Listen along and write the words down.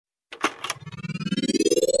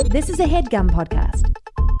This is a HeadGum podcast.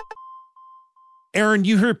 Aaron,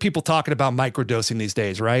 you hear people talking about microdosing these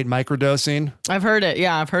days, right? Microdosing. I've heard it.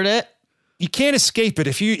 Yeah, I've heard it. You can't escape it.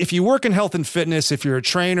 If you work in health and fitness, if you're a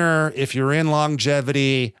trainer, if you're in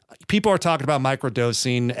longevity, people are talking about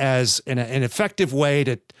microdosing as an effective way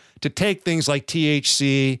to take things like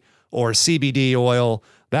THC or CBD oil,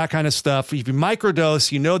 that kind of stuff. If you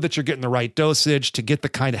microdose, you know that you're getting the right dosage to get the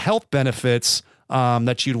kind of health benefits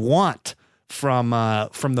that you'd want from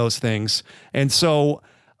those things. And so,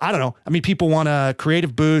 I don't know. I mean, people want a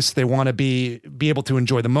creative boost. They want to be able to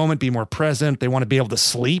enjoy the moment, be more present. They want to be able to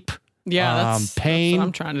sleep. Yeah, that's pain. That's what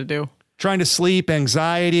I'm trying to do. Trying to sleep,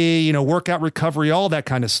 anxiety, workout recovery, all that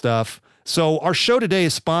kind of stuff. So our show today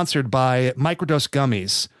is sponsored by Microdose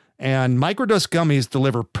Gummies. And Microdose Gummies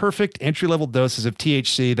deliver perfect entry-level doses of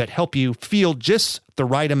THC that help you feel just the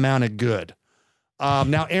right amount of good.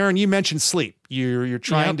 Now, Aaron, you mentioned sleep. You're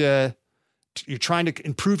trying to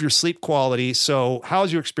improve your sleep quality. So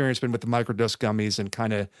how's your experience been with the Microdose Gummies and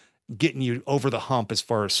kind of getting you over the hump as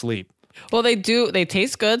far as sleep? Well, they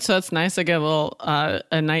taste good. So that's nice. I get a little,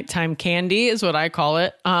 a nighttime candy is what I call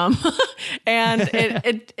it. And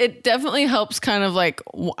it definitely helps kind of like,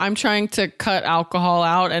 I'm trying to cut alcohol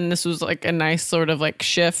out. And this was like a nice sort of like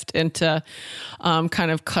shift into,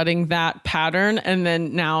 kind of cutting that pattern. And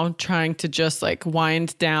then now trying to just like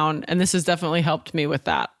wind down. And this has definitely helped me with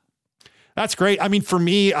that. That's great. I mean, for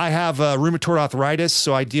me, I have rheumatoid arthritis,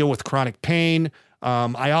 so I deal with chronic pain.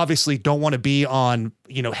 I obviously don't want to be on,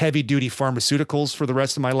 heavy duty pharmaceuticals for the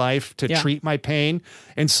rest of my life to treat my pain.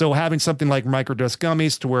 And so having something like microdose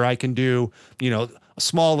gummies to where I can do, a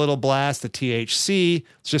small little blast of THC,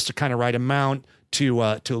 it's just a kind of right amount to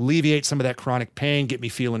alleviate some of that chronic pain, get me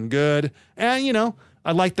feeling good. And,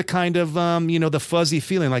 I like the kind of, the fuzzy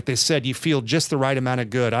feeling. Like they said, you feel just the right amount of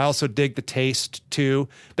good. I also dig the taste too.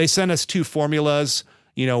 They sent us 2 formulas,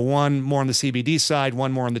 one more on the CBD side,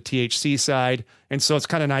 one more on the THC side. And so it's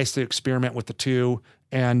kind of nice to experiment with the two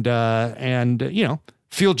and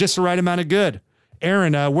feel just the right amount of good.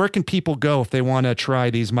 Aaron, where can people go if they want to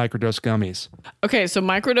try these microdose gummies? Okay, so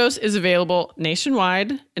Microdose is available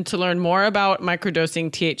nationwide. And to learn more about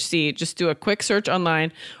microdosing THC, just do a quick search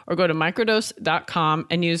online or go to microdose.com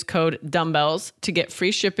and use code dumbbells to get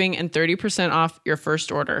free shipping and 30% off your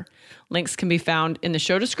first order. Links can be found in the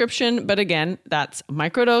show description. But again, that's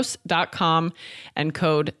microdose.com and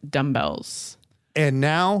code dumbbells. And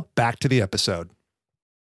now back to the episode.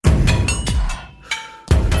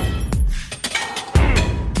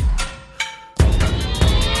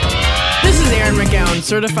 Erin McGowan,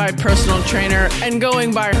 certified personal trainer, and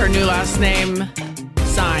going by her new last name,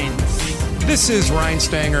 Signs. This is Ryan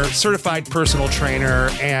Stanger, certified personal trainer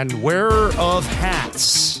and wearer of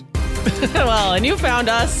hats. Well, and you found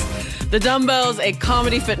us, The Dumbbells, a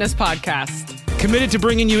comedy fitness podcast. Committed to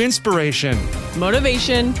bringing you inspiration,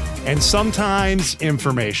 motivation, and sometimes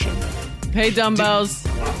information. Hey, Dumbbells.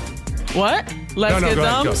 What? Let's get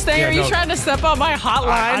dumb? Stanger, are you trying to step on my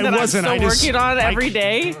hotline that I'm still working on every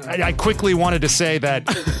day? I quickly wanted to say that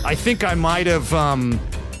I think I might have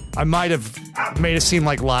made it seem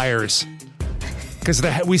like liars. Because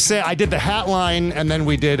I did the hat line and then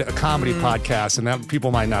we did a comedy podcast, and that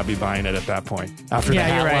people might not be buying it at that point after the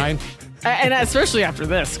hat line. And especially after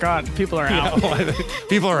this, God, people are out.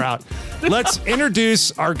 People are out. Let's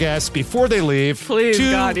introduce our guests before they leave. Please,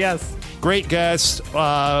 God, yes. Great guests,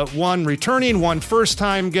 one returning, one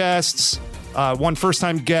first-time guest.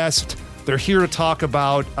 They're here to talk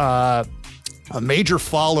about a major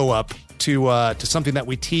follow-up to something that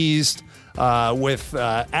we teased with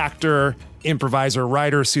actor, improviser,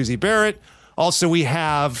 writer Suzi Barrett. Also, we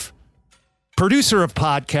have producer of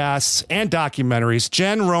podcasts and documentaries,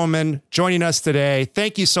 Jenn Roman, joining us today.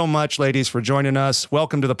 Thank you so much, ladies, for joining us.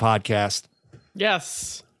 Welcome to the podcast.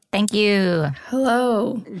 Yes. Thank you.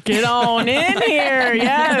 Hello. Get on in here.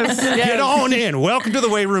 Yes. Get on in. Welcome to the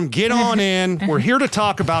weight room. Get on in. We're here to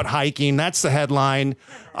talk about hiking. That's the headline.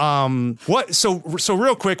 So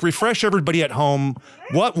real quick, refresh everybody at home.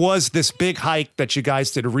 What was this big hike that you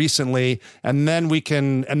guys did recently? And then we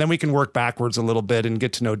can work backwards a little bit and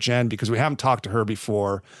get to know Jenn, because we haven't talked to her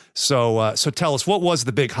before. So tell us, what was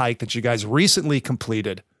the big hike that you guys recently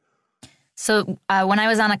completed? So when I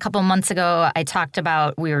was on a couple months ago, I talked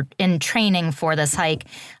about we were in training for this hike,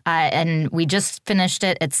 and we just finished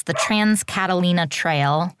it. It's the Catalina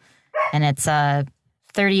Trail, and it's a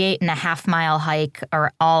 38.5-mile hike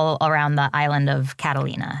all around the island of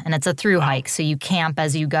Catalina. And it's a Thru-Hike, so you camp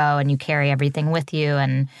as you go and you carry everything with you,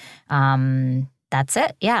 and that's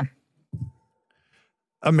it. Yeah.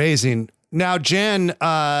 Amazing. Now, Jenn,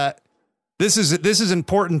 This is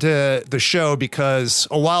important to the show because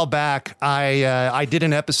a while back I did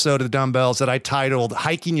an episode of the Dumbbells that I titled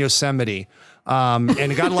 "Hiking Yosemite," and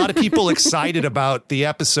it got a lot of people excited about the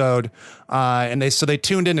episode, and they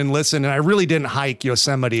tuned in and listened. And I really didn't hike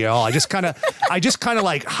Yosemite at all. I just kind of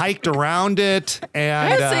like hiked around it.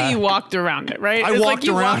 And I'd say you walked around it, right? I walked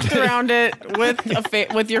around it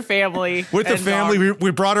with your family. With the family, we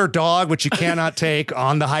brought our dog, which you cannot take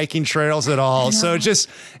on the hiking trails at all. So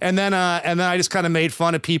and then I just kind of made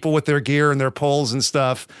fun of people with their gear and their poles and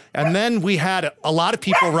stuff. And then we had a lot of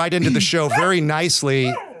people write into the show very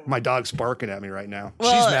nicely. My dog's barking at me right now.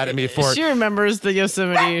 Well, she's mad at me for it. She remembers the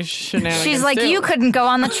Yosemite shenanigans. She's like, you couldn't go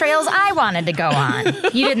on the trails I wanted to go on.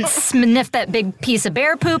 You didn't sniff that big piece of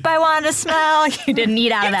bear poop I wanted to smell. You didn't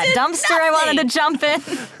eat out of that dumpster I wanted to jump in.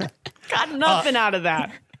 Got nothing out of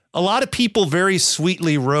that. A lot of people very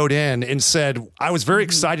sweetly wrote in and said, I was very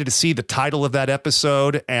excited to see the title of that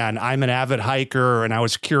episode, and I'm an avid hiker, and I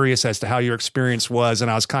was curious as to how your experience was, and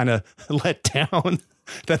I was kind of let down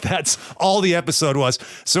that's all the episode was.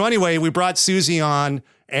 So anyway, we brought Suzi on,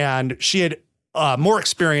 and she had more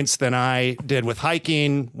experience than I did with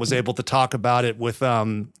hiking, was able to talk about it with,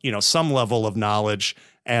 some level of knowledge.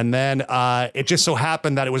 And then it just so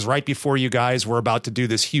happened that it was right before you guys were about to do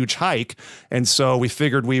this huge hike. And so we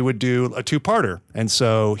figured we would do a two-parter. And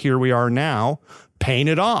so here we are now, paying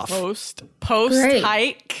it off. Post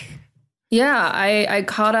hike. Yeah, I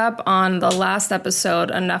caught up on the last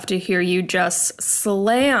episode enough to hear you just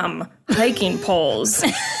slam hiking poles,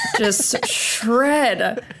 just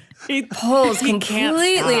shred poles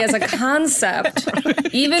completely as a concept.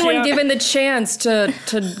 Even when given the chance to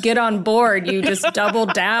get on board, you just double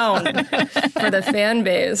down for the fan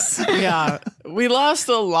base. Yeah, we lost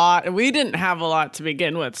a lot. We didn't have a lot to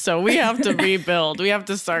begin with, so we have to rebuild. We have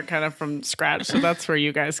to start kind of from scratch, so that's where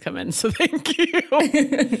you guys come in. So thank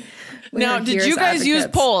you. Now, did you guys use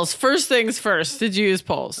poles? First things first, did you use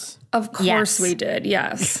poles? Of course we did,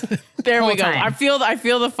 yes. There we go. Time. I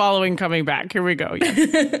feel the following coming back. Here we go.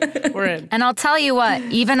 Yes. We're in. And I'll tell you what,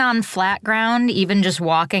 even on flat ground, even just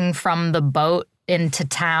walking from the boat into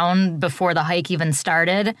town before the hike even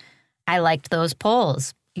started, I liked those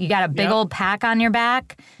poles. You got a big old pack on your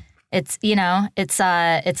back. It's, it's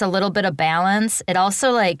a little bit of balance. It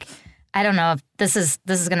also, like, I don't know if this is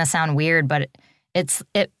going to sound weird, but it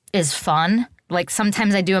is fun. Like,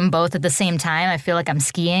 sometimes I do them both at the same time. I feel like I'm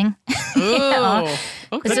skiing. Oh,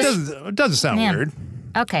 okay. It doesn't sound weird.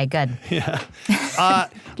 Okay, good. Yeah.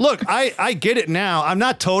 Look, I get it now. I'm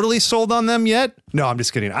not totally sold on them yet. No, I'm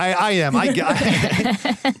just kidding. I am. I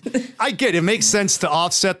get it. It makes sense to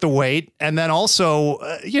offset the weight. And then also,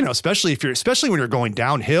 especially when you're going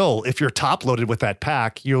downhill, if you're top loaded with that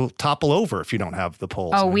pack, you'll topple over if you don't have the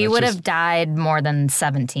poles. Oh, we would have died more than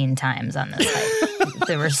 17 times on this hike.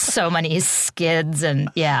 There were so many skids and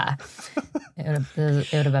it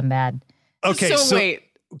would have been bad. Okay. So wait.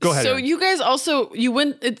 Go ahead. So you guys also,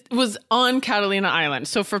 it was on Catalina Island.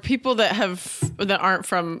 So for people that aren't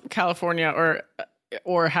from California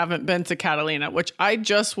or haven't been to Catalina, which I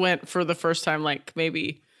just went for the first time, like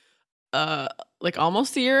maybe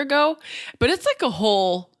almost a year ago, but it's like a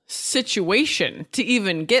whole situation to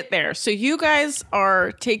even get there. So you guys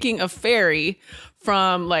are taking a ferry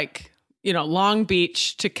from Long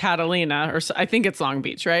Beach to Catalina, or I think it's Long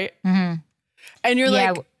Beach, right? Mm-hmm. And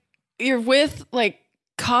you're with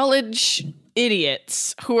college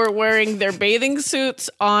idiots who are wearing their bathing suits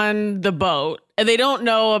on the boat, and they don't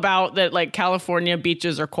know about that California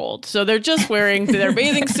beaches are cold. So they're just wearing their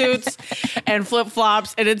bathing suits and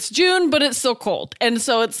flip-flops, and it's June, but it's still cold. And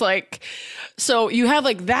so it's so you have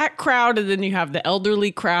that crowd, and then you have the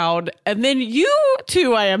elderly crowd, and then you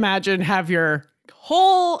two, I imagine, have your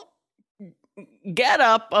whole get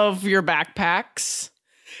up of your backpacks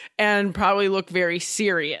and probably look very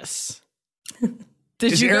serious.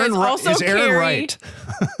 Did you guys also carry? Right?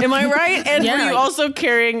 Am I right? And were you also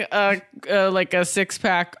carrying a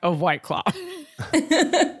 6-pack of White Claw?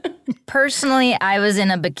 Personally, I was in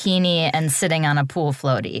a bikini and sitting on a pool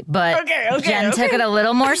floaty, but Jen took it a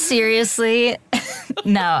little more seriously.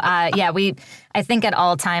 No, I think at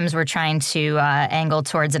all times we're trying to angle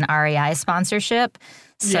towards an REI sponsorship.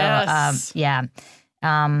 So,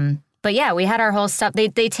 but yeah, we had our whole stuff. They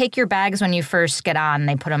take your bags when you first get on.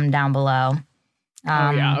 They put them down below.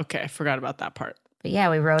 Okay. Forgot about that part. But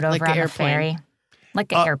yeah, we rode over on the ferry.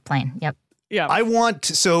 Like an airplane. Yep. Yeah. I want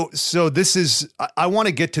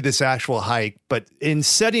to get to this actual hike, but in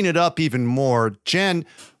setting it up even more, Jen,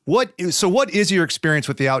 what is your experience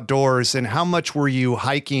with the outdoors, and how much were you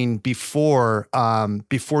hiking before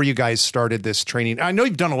you guys started this training? I know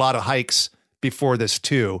you've done a lot of hikes before this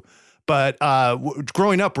too, But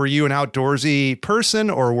growing up, were you an outdoorsy person,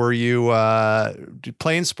 or were you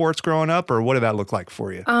playing sports growing up, or what did that look like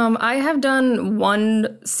for you? I have done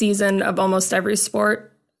one season of almost every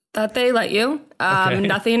sport that they let you.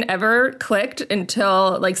 Nothing ever clicked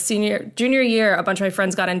until like junior year. A bunch of my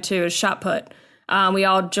friends got into shot put. We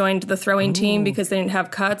all joined the throwing team because they didn't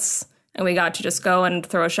have cuts, and we got to just go and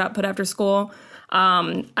throw a shot put after school.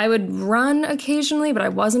 I would run occasionally, but I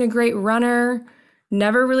wasn't a great runner.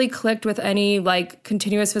 Never really clicked with any like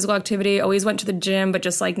continuous physical activity. Always went to the gym, but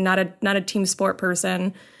just like not a team sport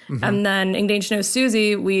person. Mm-hmm. And then in getting to know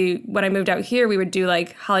Suzi, when I moved out here, we would do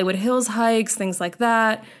like Hollywood Hills hikes, things like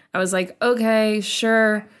that. I was like, okay,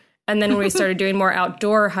 sure. And then when we started doing more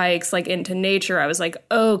outdoor hikes, like into nature, I was like,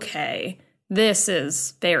 okay, this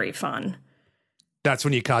is very fun. That's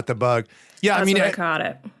when you caught the bug. Yeah, That's when I caught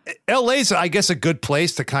it. LA's, I guess, a good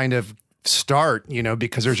place to kind of start,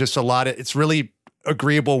 because there's just it's really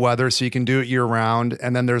agreeable weather, so you can do it year round.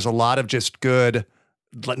 And then there's a lot of just good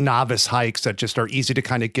novice hikes that just are easy to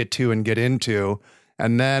kind of get to and get into.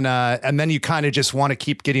 And then you kind of just want to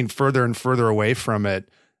keep getting further and further away from it.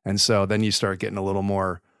 And so then you start getting a little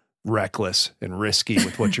more reckless and risky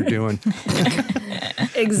with what you're doing.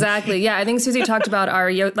 Exactly. Yeah, I think Suzi talked about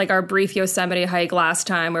our brief Yosemite hike last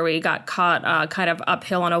time, where we got caught kind of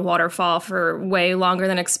uphill on a waterfall for way longer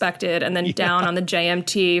than expected, and then down on the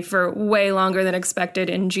JMT for way longer than expected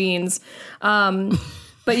in jeans.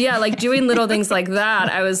 But yeah, like doing little things like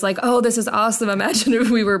that, I was like, oh, this is awesome. Imagine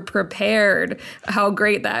if we were prepared, how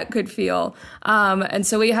great that could feel. And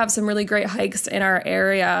so we have some really great hikes in our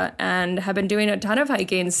area and have been doing a ton of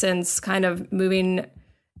hiking since kind of moving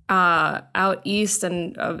out east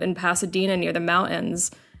and in Pasadena near the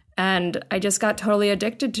mountains. And I just got totally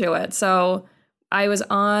addicted to it. So I was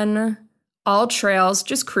on all trails,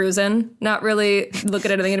 just cruising, not really looking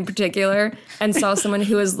at anything in particular, and saw someone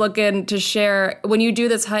who was looking to share. When you do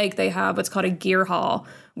this hike, they have what's called a gear haul,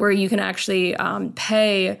 where you can actually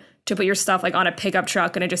pay to put your stuff like on a pickup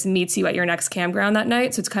truck, and it just meets you at your next campground that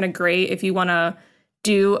night. So it's kind of great if you want to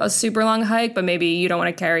do a super long hike, but maybe you don't want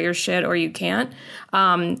to carry your shit or you can't.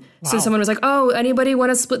 So someone was like, oh, anybody want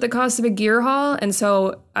to split the cost of a gear haul? And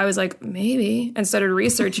so I was like, maybe, and started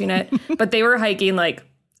researching it. But they were hiking like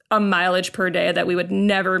a mileage per day that we would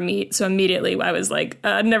never meet. So immediately I was like,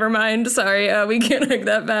 never mind. Sorry, we can't hike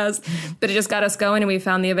that fast. But it just got us going, and we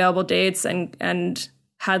found the available dates and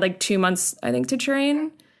had like 2 months, I think, to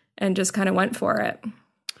train, and just kind of went for it.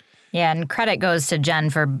 Yeah, and credit goes to Jenn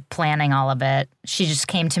for planning all of it. She just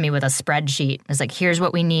came to me with a spreadsheet. It was like, here's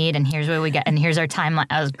what we need, and here's what we get, and here's our timeline.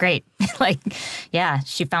 That was great.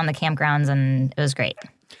 She found the campgrounds, and it was great.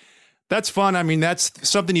 That's fun. I mean, that's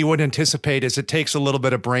something you wouldn't anticipate, is it takes a little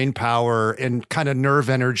bit of brain power and kind of nerve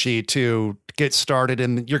energy to get started.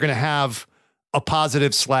 And you're going to have a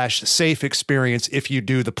positive / safe experience if you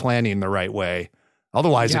do the planning the right way.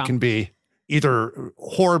 Otherwise, it can be either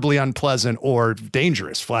horribly unpleasant or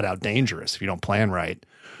dangerous, flat out dangerous if you don't plan right.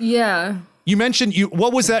 Yeah. You mentioned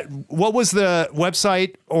what was that? What was the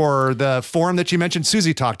website or the forum that you mentioned?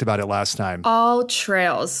 Suzi talked about it last time. All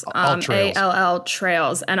Trails. All Trails. ALL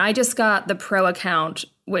Trails. And I just got the pro account,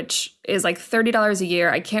 which is like $30 a year.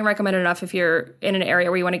 I can't recommend it enough if you're in an area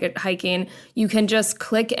where you want to get hiking. You can just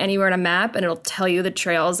click anywhere on a map and it'll tell you the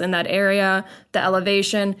trails in that area, the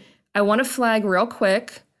elevation. I want to flag real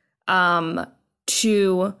quick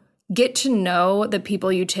to get to know the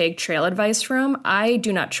people you take trail advice from. I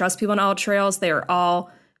do not trust people on all trails. They are all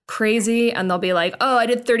crazy, and they'll be like, oh, I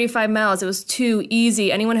did 35 miles. It was too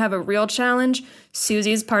easy. Anyone have a real challenge?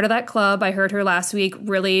 Suzi's part of that club. I heard her last week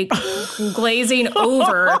really glazing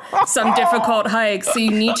over some difficult hikes. So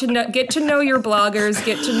you need to get to know your bloggers,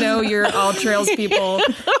 get to know your all trails people,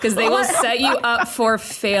 because they will set you up for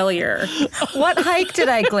failure. What hike did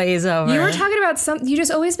I glaze over? You were talking about something. You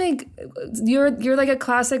just always make, you're like a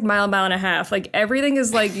classic mile and a half. Like everything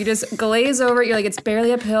is like, you just glaze over it. You're like, it's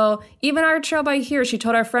barely uphill. Even our trail by here, she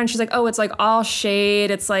told our friend, she's like, oh, it's like all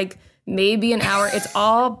shade. It's like maybe an hour. It's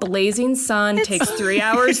all blazing sun, takes 3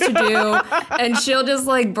 hours to do, and she'll just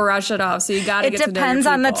like brush it off. So you got to get to know your people. It depends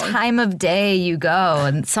on the time of day you go,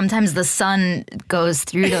 and sometimes the sun goes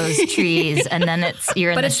through those trees, and then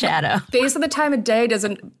you're in the shadow. Based on the time of day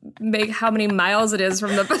doesn't make how many miles it is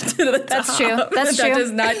from the to the top. That's true. That's true. That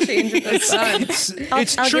does not change with the sun.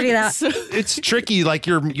 I'll give you that. It's tricky. Like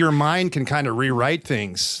your mind can kind of rewrite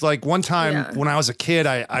things. Like one time when I was a kid,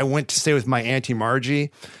 I went to stay with my Auntie Margie.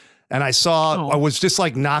 And I was just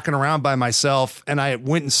like knocking around by myself, and I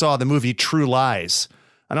went and saw the movie True Lies.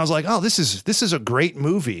 And I was like, oh, this is a great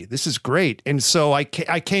movie. This is great. And so I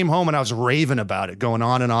came home and I was raving about it, going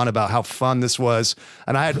on and on about how fun this was.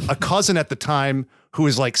 And I had a cousin at the time who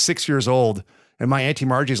is like 6 years old. And my Auntie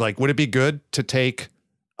Margie's like, would it be good to take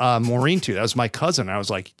Maureen to? That was my cousin. I was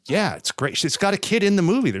like, yeah, it's great. She's got a kid in the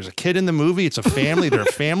movie. There's a kid in the movie. It's a family. They're a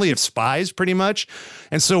family of spies pretty much.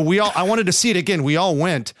 And so I wanted to see it again. We all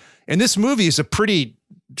went. And this movie is a pretty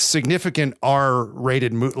significant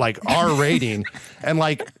R-rated like R rating. And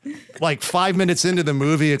like 5 minutes into the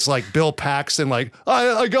movie, it's like Bill Paxton, like,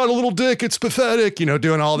 I got a little dick, it's pathetic,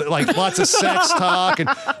 doing all that, like lots of sex talk. And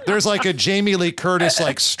there's like a Jamie Lee Curtis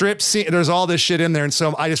like strip scene. There's all this shit in there. And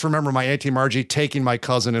so I just remember my Auntie Margie taking my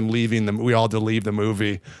cousin and leaving them. We all had to leave the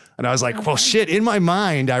movie. And I was like, well, shit, in my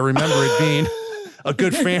mind, I remember it being a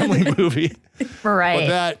good family movie. Right.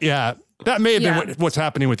 But that may have been what's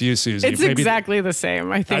happening with you, Suzi. It's exactly the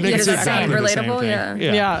same. I think it's exactly relatable.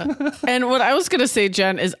 Yeah. And what I was going to say,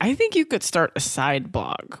 Jen, is I think you could start a side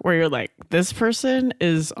blog where you're like, this person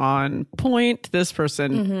is on point. This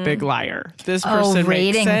person, big liar. This person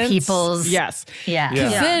rating makes sense. People's. Yes. Yeah.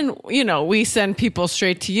 Because then, we send people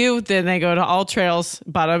straight to you. Then they go to All Trails.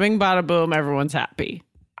 Bada bing, bada boom. Everyone's happy.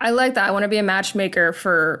 I like that. I want to be a matchmaker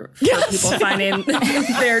for people finding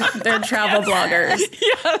their travel bloggers.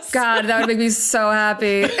 Yes. God, that would make me so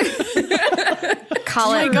happy.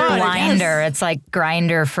 Call it Grindr. Yes. It's like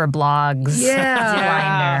Grindr for blogs.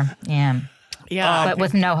 Yeah. Grindr. Yeah. Yeah. But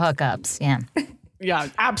with no hookups. Yeah. Yeah,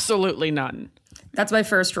 absolutely none. That's my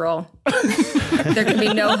first rule. There can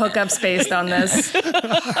be no hookups based on this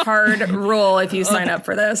hard rule if you sign up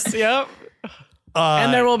for this. Yep.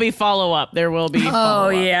 And there will be follow-up. There will be follow-up. Oh,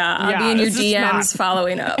 yeah. I'll be in your DMs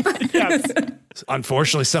following up. Yes.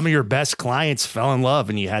 Unfortunately, some of your best clients fell in love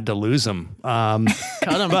and you had to lose them. Cut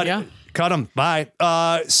them, Cut them. Bye.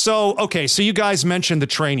 So you guys mentioned the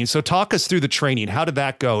training. So talk us through the training. How did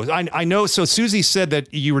that go? I know. So Suzi said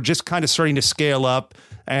that you were just kind of starting to scale up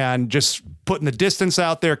and just putting the distance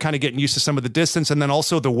out there, kind of getting used to some of the distance. And then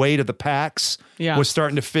also the weight of the packs was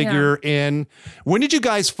starting to figure in. When did you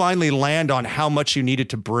guys finally land on how much you needed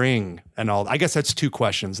to bring and all? I guess that's two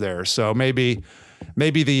questions there. So maybe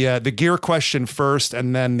the gear question first,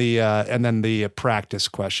 and then the practice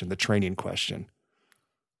question, the training question.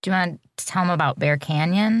 Do you want to tell them about Bear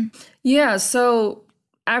Canyon? Yeah. So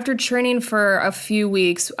after training for a few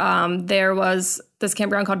weeks, there was this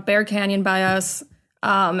campground called Bear Canyon by us.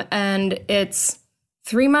 And it's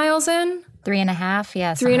 3 miles in. 3.5,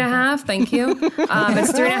 yes. 3.5, thank you.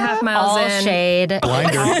 It's 3.5 miles all in. Shade.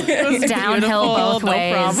 Downhill both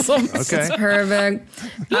ways. Okay. It's perfect.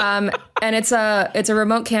 And it's a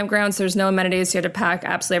remote campground, so there's no amenities. You have to pack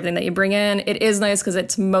absolutely everything that you bring in. It is nice because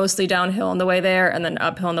it's mostly downhill on the way there and then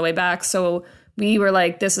uphill on the way back. So we were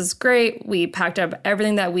like, this is great. We packed up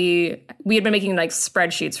everything that we had been making like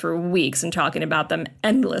spreadsheets for weeks and talking about them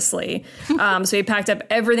endlessly. So we packed up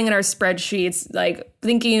everything in our spreadsheets, like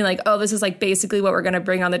thinking like, oh, this is like basically what we're going to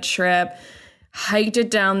bring on the trip. Hiked it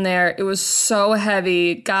down there. It was so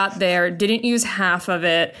heavy. Got there, didn't use half of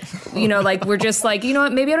it. Like we're just like, you know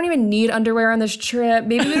what? Maybe I don't even need underwear on this trip.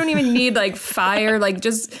 Maybe we don't even need like fire. Like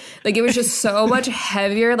just like it was just so much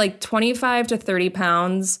heavier, like 25 to 30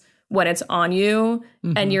 pounds when it's on you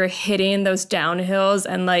and you're hitting those downhills.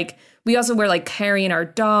 And like, we also were like carrying our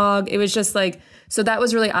dog. It was just like, so that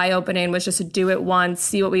was really eye-opening, was just to do it once,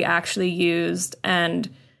 see what we actually used. And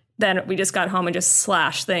then we just got home and just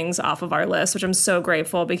slashed things off of our list, which I'm so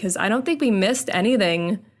grateful because I don't think we missed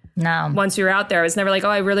anything. No. Once we were out there, I was never like, oh,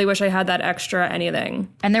 I really wish I had that extra anything.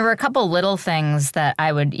 And there were a couple little things that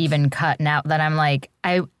I would even cut now that I'm like,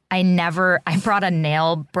 I brought a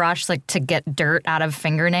nail brush like to get dirt out of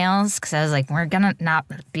fingernails because I was like, we're gonna not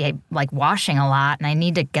be like washing a lot, and I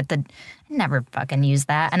need to get I never fucking use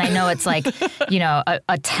that. And I know it's like,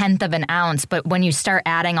 a tenth of an ounce, but when you start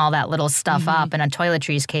adding all that little stuff up in a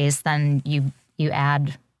toiletries case, then you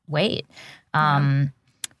add weight.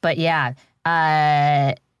 But yeah,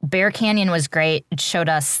 Bear Canyon was great. It showed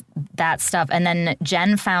us that stuff, and then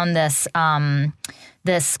Jenn found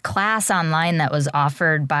this class online that was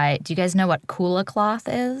offered by, do you guys know what Kula cloth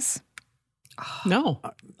is? No.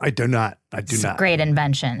 I do not. It's a great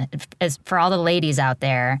invention. It's for all the ladies out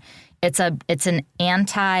there. It's an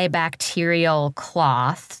antibacterial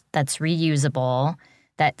cloth that's reusable.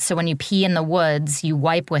 So when you pee in the woods, you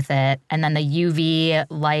wipe with it, and then the UV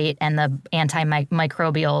light and the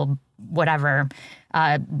antimicrobial whatever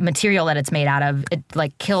material that it's made out of, it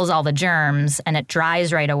like kills all the germs and it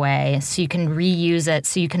dries right away, so you can reuse it,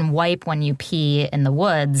 so you can wipe when you pee in the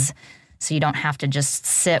woods, so you don't have to just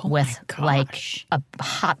sit with like a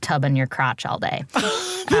hot tub in your crotch all day.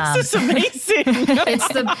 This is amazing.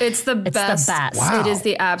 It's the best. Wow. It is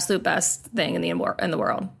the absolute best thing in the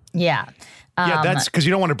world. Yeah. Yeah, that's because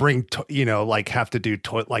you don't want to bring, have to do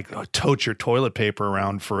tote your toilet paper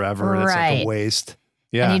around forever. That's like a waste.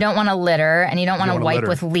 Yeah. And you don't want to litter, and you don't want to wipe litter.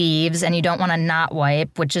 with leaves, and you don't want to not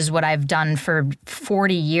wipe, which is what I've done for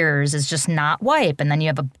 40 years, is just not wipe. And then you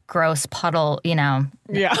have a gross puddle,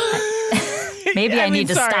 Yeah. Maybe I need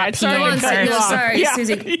to stop peeing first. Sorry,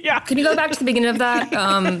 Suzi. Yeah. Can you go back to the beginning of that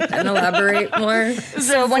and elaborate more?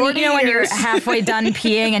 So when you're halfway done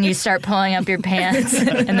peeing and you start pulling up your pants,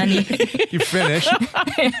 and then you finish,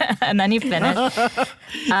 and then you finish.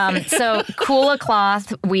 So Kula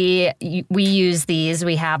cloth, we use these.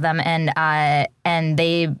 We have them, and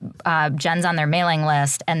they Jen's on their mailing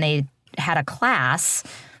list, and they had a class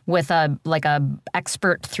with a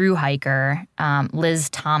expert Thru-Hiker, Liz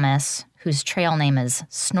Thomas, whose trail name is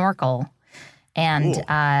Snorkel. And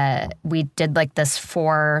we did like this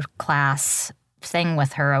 4-class thing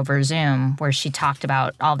with her over Zoom where she talked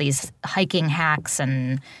about all these hiking hacks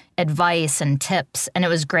and advice and tips. And it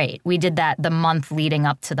was great. We did that the month leading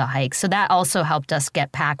up to the hike. So that also helped us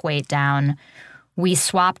get pack weight down. We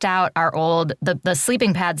swapped out our old, the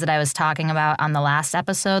sleeping pads that I was talking about on the last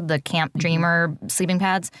episode, the Camp Dreamer sleeping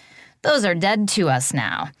pads. Those are dead to us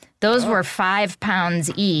now. Those were 5 pounds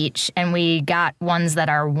each, and we got ones that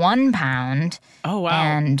are 1 pound. Oh, wow.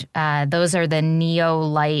 And those are the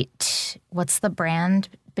Neolite. What's the brand,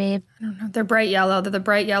 babe? I don't know. They're bright yellow. They're the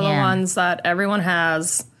bright yellow ones that everyone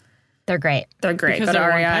has. They're great. They're great. Because they're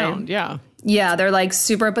 1 pound, yeah. Yeah, they're like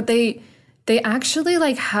super, but they actually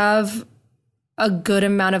like have a good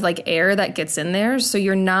amount of like air that gets in there. So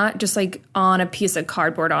you're not just like on a piece of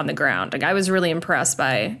cardboard on the ground. Like I was really impressed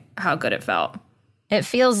by how good it felt. It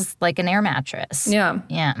feels like an air mattress. Yeah.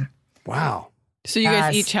 Yeah. Wow. So you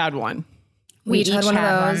guys each had one. We each had one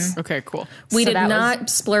of those. Okay, cool. We So did that not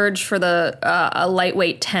splurge for the a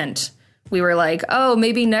lightweight tent. We were like, oh,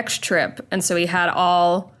 maybe next trip. And so we had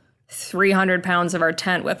all 300 pounds of our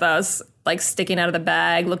tent with us, like sticking out of the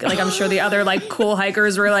bag, looking like I'm sure the other like cool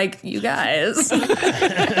hikers were like, you guys.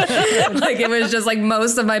 Like it was just like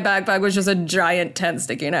most of my backpack was just a giant tent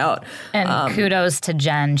sticking out. And kudos to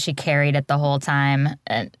Jenn. She carried it the whole time.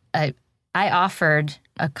 And I offered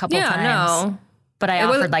a couple times. No. But I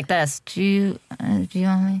offered like this. Do you want me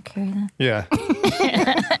to carry that? Yeah.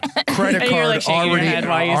 Credit And you're card like shaking your head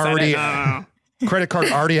while you said it. No. Credit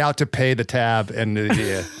card already out to pay the tab, and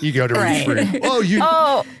you go to reach for it.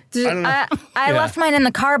 I left mine in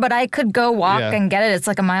the car, but I could go walk and get it. It's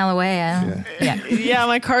like a mile away. Yeah,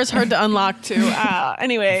 my car's hard to unlock too.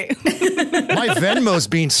 Anyway. My Venmo's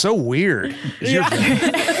being so weird.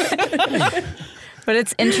 But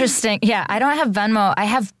it's interesting. Yeah, I don't have Venmo. I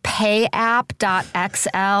have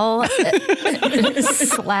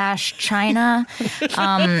payapp.xl/China.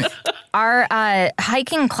 Our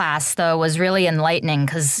hiking class, though, was really enlightening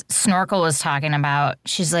because Snorkel was talking about,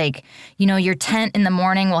 she's like, your tent in the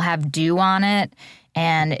morning will have dew on it.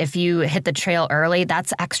 And if you hit the trail early,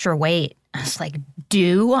 that's extra weight. I was like,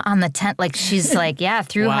 dew on the tent? Like, she's like, yeah,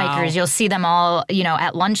 Thru-Hikers, you'll see them all,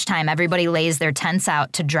 at lunchtime, everybody lays their tents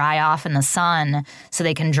out to dry off in the sun so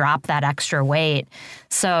they can drop that extra weight.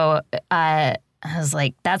 So I was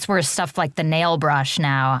like, that's where stuff like the nail brush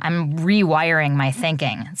now, I'm rewiring my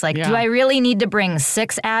thinking. It's like, do I really need to bring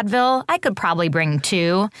 6 Advil? I could probably bring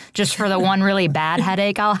 2 just for the one really bad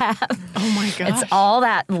headache I'll have. Oh my gosh. It's all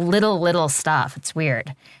that little stuff. It's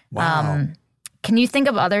weird. Wow. Can you think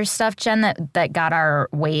of other stuff, Jenn, that got our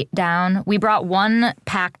weight down? We brought 1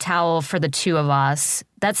 pack towel for the 2 of us.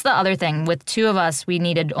 That's the other thing. With 2 of us, we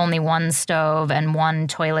needed only 1 stove and 1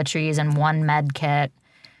 toiletries and 1 med kit.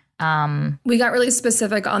 We got really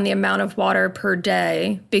specific on the amount of water per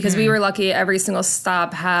day because we were lucky every single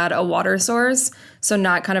stop had a water source. So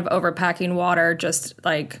not kind of overpacking water, just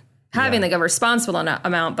like having like a responsible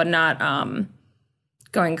amount, but not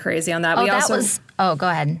going crazy on that. Go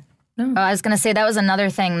ahead. No. I was going to say that was another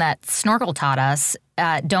thing that Snorkel taught us.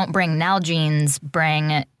 Don't bring Nalgene's,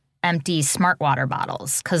 bring empty Smart Water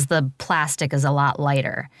bottles because the plastic is a lot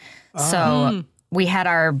lighter. So we had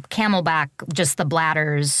our Camelback, just the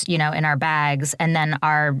bladders, in our bags, and then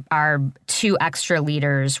our 2 extra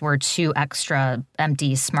liters were 2 extra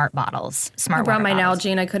empty Smart bottles. I brought my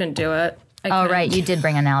Nalgene. I couldn't do it. Right. You did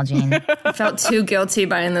bring a Nalgene. I felt too guilty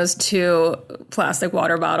buying those 2 plastic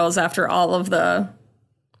water bottles after all of the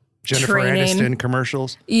Jennifer training. Aniston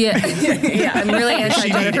commercials. Yeah. I'm really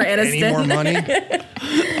anti-Jennifer Aniston. Any more money?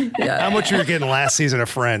 How much you were getting last season of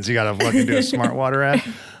Friends? You got to fucking do a Smart Water ad.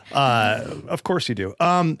 Of course you do.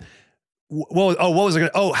 What was I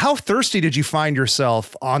going to? How thirsty did you find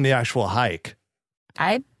yourself on the actual hike?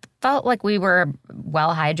 I felt like we were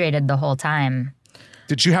well hydrated the whole time.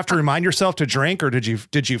 Did you have to remind yourself to drink, or did you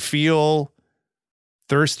feel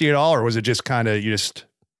thirsty at all, or was it just kind of you just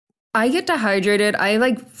I get dehydrated.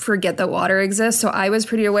 I forget that water exists. So I was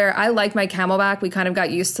pretty aware. I like my Camelback. We kind of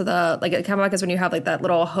got used to a Camelback is when you have that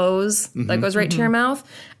little hose that goes right to your mouth.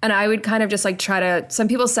 And I would kind of just try to, some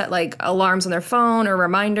people set alarms on their phone or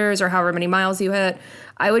reminders or however many miles you hit.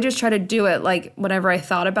 I would just try to do it whenever I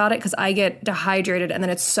thought about it because I get dehydrated and then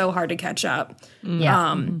it's so hard to catch up.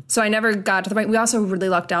 Yeah. So I never got to the point. We also really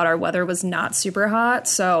lucked out. Our weather was not super hot.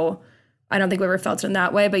 So I don't think we ever felt it in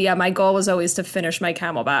that way. But yeah, my goal was always to finish my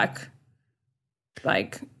Camelback.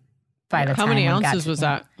 By the time how many ounces was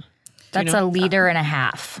that? That's a liter and a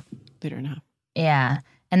half. Liter and a half. Yeah.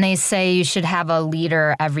 And they say you should have a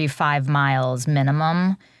liter every 5 miles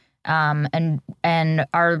minimum. And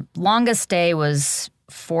our longest day was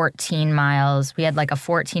 14 miles. We had a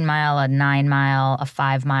 14 mile, a 9 mile, a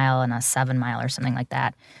 5 mile, and a 7 mile or something like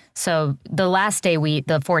that. So the last day,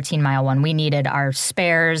 the 14 mile one, we needed our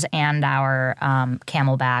spares and our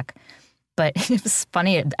Camelback. But it was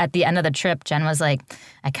funny. At the end of the trip, Jenn was like,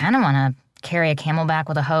 I kind of want to carry a Camelback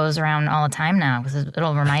with a hose around all the time now because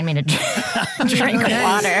it'll remind me to drink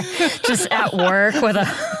water just at work with a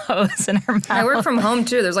hose in her mouth. I work from home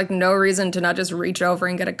too. There's no reason to not just reach over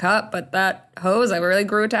and get a cup, but that hose I really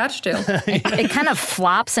grew attached to. It kind of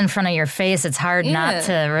flops in front of your face. It's hard not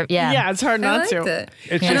to. Yeah, it's hard not to.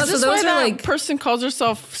 It's Is just, this why that person calls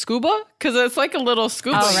herself Scuba? Because it's like a little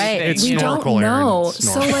scuba right. thing. It's we snorkel, don't know. Aaron.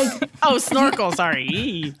 So oh, snorkel.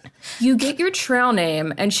 Sorry. You get your trail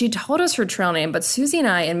name, and she told us her trail name, but Suzi and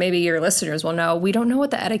I, and maybe your listeners will know, we don't know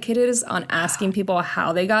what the etiquette is on asking people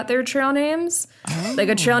how they got their trail names. Oh.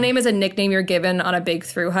 A trail name is a nickname you're given on a big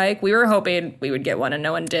Thru-Hike. We were hoping we would get one, and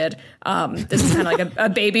no one did. This is kind of a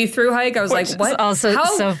baby Thru-Hike. I was like, what? Also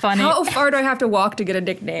so funny. How far do I have to walk to get a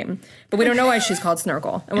nickname? But we don't know why she's called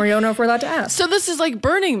Snorkel, and we don't know if we're allowed to ask. So this is like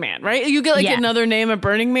Burning Man, right? You get another name at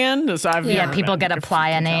Burning Man? So people get a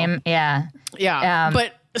playa name. Yeah. Yeah.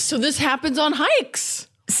 But so this happens on hikes.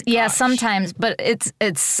 Yeah, sometimes, but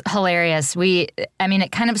it's hilarious.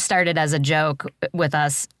 It kind of started as a joke with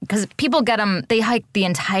us because people get them. They hike the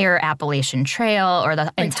entire Appalachian Trail or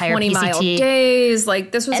the entire 20-mile PCT. days.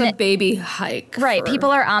 This was a baby hike. Right.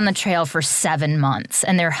 People are on the trail for 7 months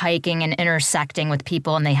and they're hiking and intersecting with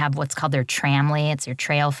people and they have what's called their tramley. It's your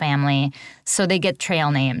trail family. So they get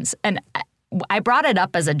trail names. And I brought it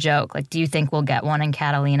up as a joke. Do you think we'll get one in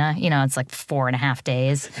Catalina? It's 4.5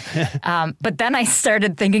 days. But then I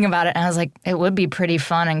started thinking about it, and I was like, it would be pretty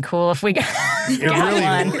fun and cool if we got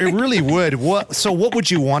one. It really would. What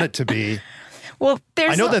would you want it to be? Well,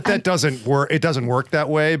 I know that doesn't work. It doesn't work that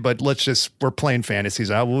way. But we're playing fantasies.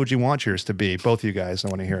 What would you want yours to be? Both of you guys, I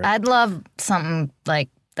want to hear it. I'd love something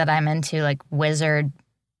that I'm into, Wizard.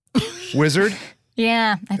 Wizard?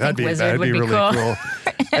 Yeah, I think Wizard would be really cool.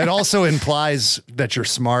 It also implies that you're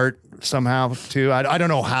smart somehow, too. I don't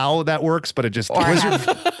know how that works, but it just... Or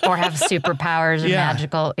have superpowers or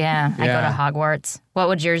magical. Yeah, I go to Hogwarts. What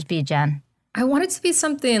would yours be, Jenn? I want it to be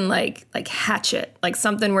something like Hatchet.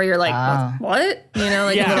 Something where you're what? A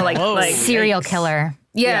little serial killer.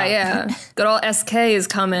 Yeah. Good old SK is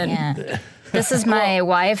coming. Yeah. This is my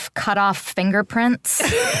wife, cut off fingerprints.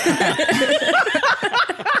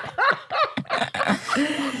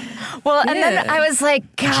 Well, and then I was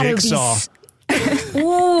like, God, Jigsaw.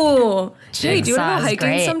 Ooh. Jay, do you want to go hiking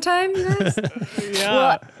great. sometime, you guys? Yeah.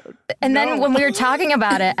 Well, and then when we were talking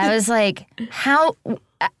about it, I was like, how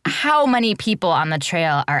many people on the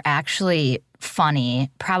trail are actually funny?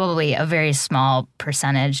 Probably a very small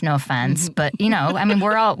percentage, no offense. But, we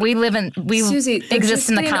Suzi, exist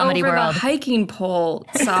in the comedy over world. The hiking pole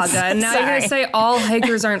saga, and now you're going to say all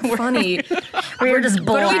hikers aren't funny. We were just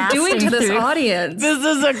What are we doing to this through. audience? This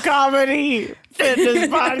is a comedy fitness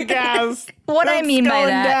podcast. What I mean by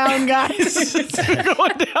that. Going down, guys. It's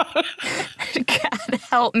going down. God,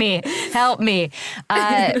 help me.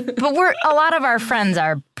 But a lot of our friends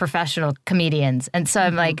are professional comedians. And so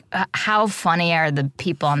I'm like, how funny are the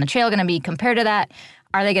people on the trail going to be compared to that?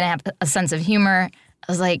 Are they going to have a sense of humor?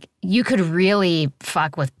 I was like, you could really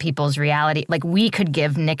fuck with people's reality. We could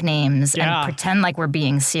give nicknames and pretend like we're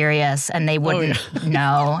being serious and they wouldn't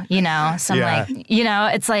know, So I'm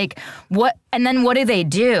it's what, and then what do they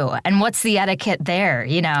do? And what's the etiquette there?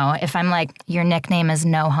 If I'm like, your nickname is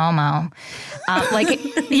no homo, are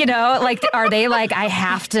they I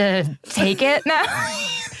have to take it now?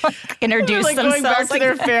 Introduce themselves. Going back to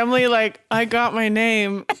their family, I got my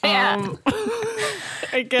name.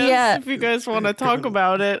 I guess if you guys want to talk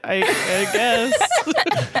about it, I guess.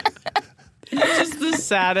 Just this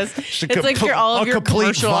saddest. It's like all of your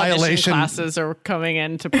commercial audition classes are coming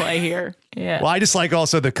into play here. Yeah. Well, I just like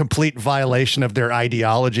also the complete violation of their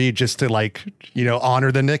ideology just to like,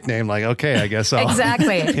 honor the nickname. Like, okay, I guess I'll.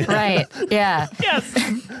 Exactly. Right. Yeah. Yes.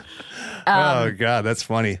 Oh, God, that's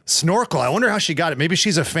funny. Snorkel. I wonder how she got it. Maybe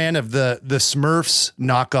she's a fan of the Smurfs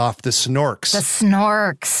knockoff, the Snorks. The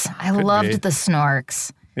Snorks. I loved the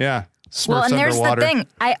Snorks. Yeah. Smurfs well, and there's underwater. the thing.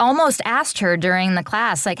 I almost asked her during the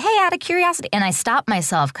class, like, hey, out of curiosity. And I stopped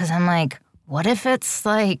myself because I'm like, what if it's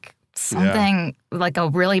like something like a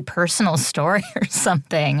really personal story or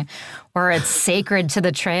something? Or it's sacred to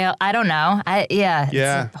the trail. I don't know. It's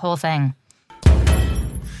the whole thing.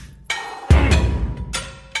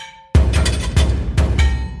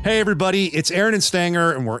 Hey everybody, it's Aaron and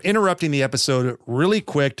Stanger, and we're interrupting the episode really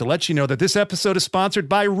quick to let you know that this episode is sponsored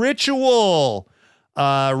by Ritual.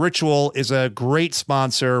 Ritual is a great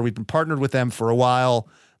sponsor. We've been partnered with them for a while.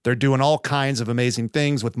 They're doing all kinds of amazing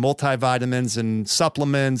things with multivitamins and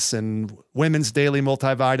supplements and women's daily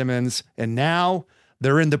multivitamins. And now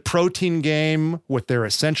they're in the protein game with their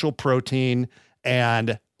essential protein.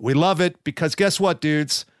 And we love it because guess what,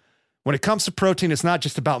 dudes? When it comes to protein, it's not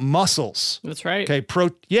just about muscles. That's right. Okay.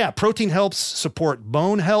 Protein helps support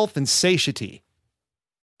bone health and satiety.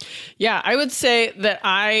 Yeah, I would say that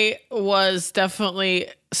I was definitely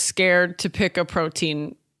scared to pick a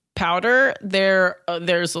protein powder.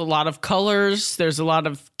 There's a lot of colors. There's a lot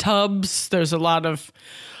of tubs. There's a lot of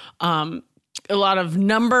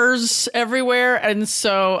numbers everywhere. And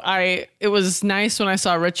so it was nice when I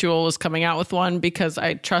saw Ritual was coming out with one because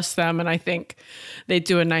I trust them and I think they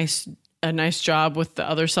do a nice job with the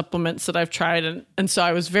other supplements that I've tried. And so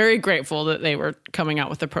I was very grateful that they were coming out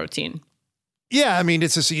with a protein. Yeah, I mean,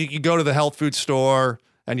 it's just you go to the health food store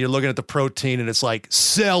and you're looking at the protein and it's like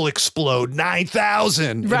Cell Explode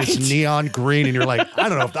 9000. Right. And it's neon green and you're like, I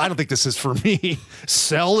don't think this is for me.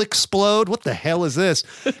 Cell Explode? What the hell is this?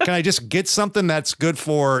 Can I just get something that's good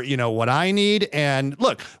for, what I need? And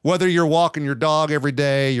look, whether you're walking your dog every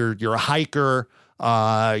day, you're a hiker,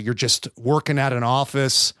 you're just working at an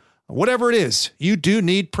office, whatever it is, you do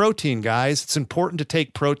need protein, guys. It's important to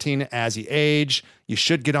take protein as you age. You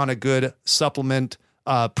should get on a good supplement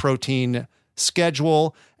protein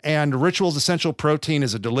schedule. And Ritual's Essential Protein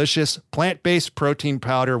is a delicious plant-based protein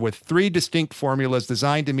powder with 3 distinct formulas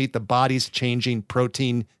designed to meet the body's changing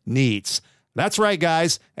protein needs. That's right,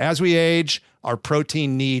 guys. As we age, our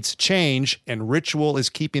protein needs change, and Ritual is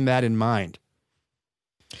keeping that in mind.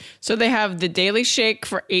 So they have the Daily Shake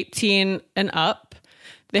for 18 and up.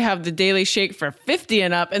 They have the Daily Shake for 50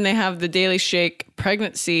 and up, and they have the Daily Shake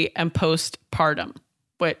pregnancy and postpartum,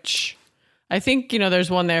 which I think, there's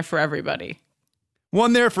one there for everybody.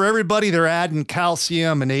 One there for everybody. They're adding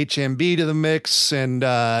calcium and HMB to the mix. And,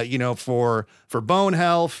 for bone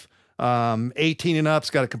health, 18 and up's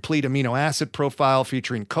got a complete amino acid profile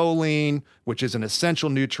featuring choline, which is an essential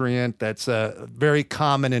nutrient that's very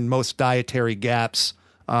common in most dietary gaps.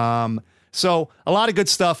 So a lot of good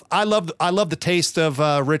stuff. I love the taste of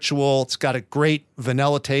Ritual. It's got a great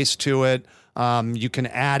vanilla taste to it. You can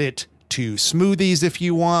add it to smoothies if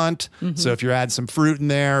you want. Mm-hmm. So if you're adding some fruit in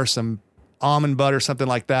there, some almond butter, something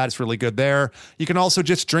like that, it's really good there. You can also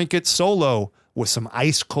just drink it solo with some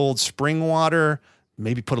ice cold spring water.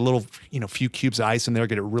 Maybe put a little, few cubes of ice in there,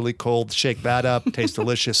 get it really cold, shake that up, tastes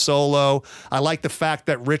delicious solo. I like the fact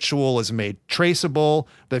that Ritual is made traceable.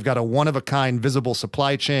 They've got a one-of-a-kind visible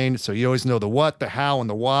supply chain, so you always know the what, the how, and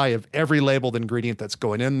the why of every labeled ingredient that's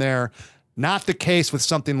going in there. Not the case with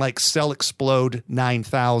something like Cell Explode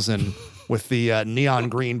 9000 with the neon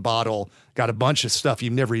green bottle. Got a bunch of stuff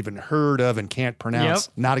you've never even heard of and can't pronounce.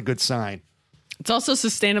 Yep. Not a good sign. It's also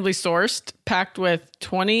sustainably sourced, packed with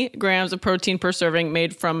 20 grams of protein per serving,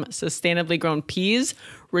 made from sustainably grown peas,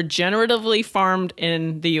 regeneratively farmed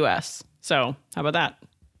in the U.S. So how about that?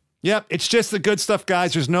 Yep, it's just the good stuff,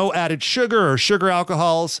 guys. There's no added sugar or sugar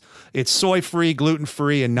alcohols. It's soy-free,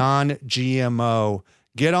 gluten-free, and non-GMO.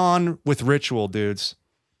 Get on with Ritual, dudes.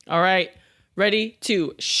 All right, ready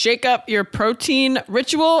to shake up your protein?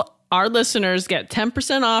 Ritual. Our listeners get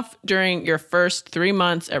 10% off during your first 3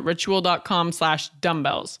 months at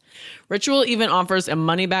ritual.com/dumbbells. Ritual even offers a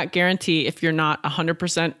money-back guarantee if you're not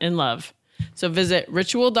 100% in love. So visit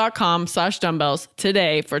ritual.com/dumbbells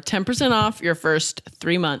today for 10% off your first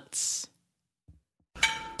 3 months.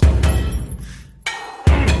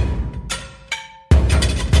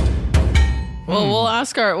 Well, we'll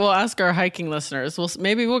ask our hiking listeners.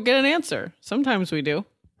 Maybe we'll get an answer. Sometimes we do.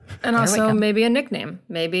 And also maybe a nickname.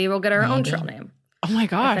 Maybe we'll get our own trail name. Oh my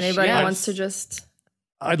gosh. If anybody wants to just...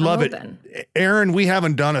 I'd love it. Aaron, we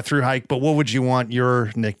haven't done a Thru-Hike, but what would you want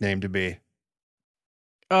your nickname to be?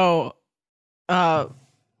 Oh,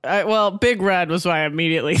 Big Red was what I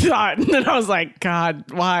immediately thought. And then I was like, God,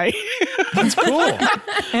 why? That's cool.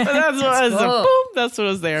 That's what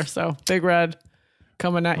was there. So Big Red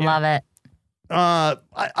coming at you. Love it.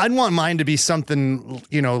 I'd want mine to be something,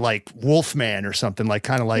 like Wolfman or something, like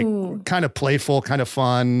kind of playful, kind of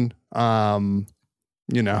fun. Just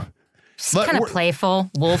kind of playful.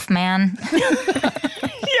 Wolfman.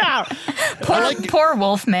 Yeah. Poor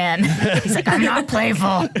Wolfman. He's like, I'm not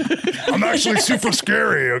playful. I'm actually super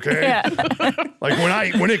scary, okay? Yeah. Like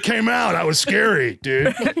when it came out, I was scary,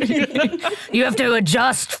 dude. You have to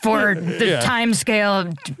adjust for the time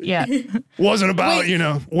scale. Yeah. Wasn't about,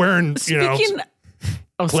 wearing,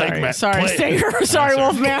 Oh, sorry. Sorry,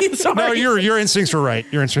 Wolfman. Sorry. No, your instincts were right.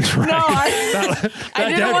 Your instincts were right. No,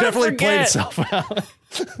 that definitely played itself out.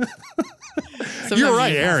 You're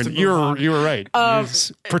right, Aaron. You were right.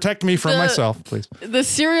 Protect me from myself, please. The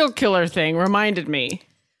serial killer thing reminded me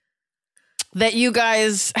that you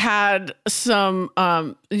guys had some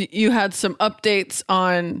updates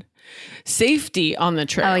on safety on the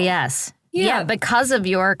trail. Oh, yes. Yeah, because of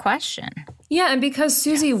your question. Yeah, and because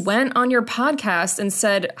Suzi went on your podcast and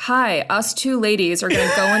said, hi, us two ladies are going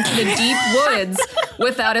to go into the deep woods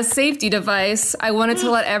without a safety device, I wanted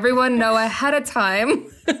to let everyone know ahead of time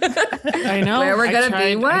I know. where we're going to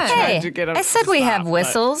be when. I said we have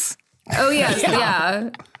whistles. Oh, yes,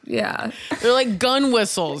 yeah. They're like gun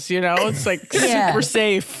whistles, It's like super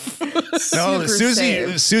safe. No,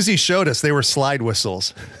 Suzi showed us they were slide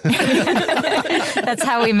whistles. That's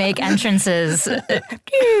how we make entrances.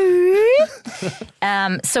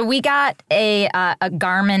 So we got a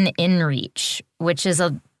Garmin InReach, which is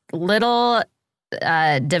a little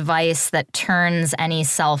device that turns any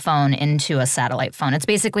cell phone into a satellite phone. It's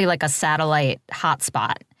basically like a satellite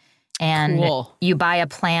hotspot. And you buy a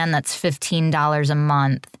plan that's $15 a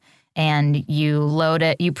month, and you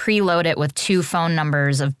preload it with 2 phone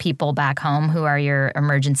numbers of people back home who are your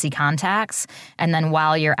emergency contacts. And then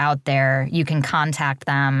while you're out there, you can contact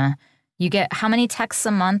them. You get how many texts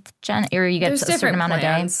a month, Jen? Or you get There's a certain amount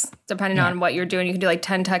plans, a day? depending on what you're doing. You can do like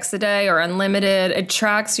 10 texts a day or unlimited. It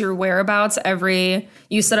tracks your whereabouts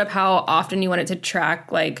you set up how often you want it to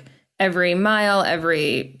track, like every mile,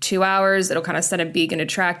 every 2 hours. It'll kind of set a beacon to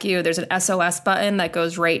track you. There's an SOS button that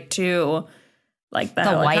goes right to like the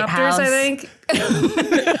White House. I think.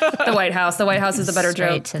 The White House. The White House is a better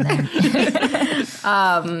joke. To them.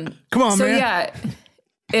 Come on, man. Yeah,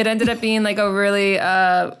 it ended up being like a really,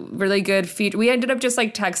 really good feature. We ended up just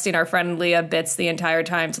like texting our friend Leah bits the entire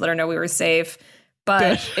time to let her know we were safe.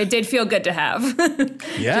 But it did feel good to have,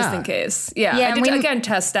 just in case. Yeah, I did, again,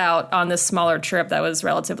 test out on this smaller trip that was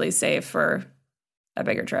relatively safe for a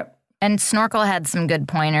bigger trip. And Snorkel had some good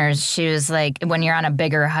pointers. She was like, when you're on a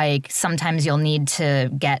bigger hike, sometimes you'll need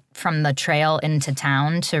to get from the trail into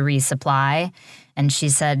town to resupply. And she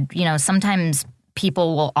said, sometimes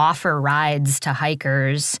people will offer rides to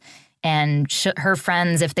hikers. And her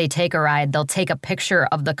friends, if they take a ride, they'll take a picture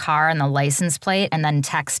of the car and the license plate and then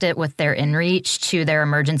text it with their InReach to their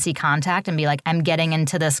emergency contact and be like, I'm getting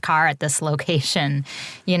into this car at this location,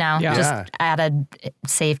 just added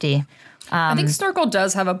safety. I think Snorkel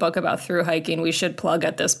does have a book about through hiking we should plug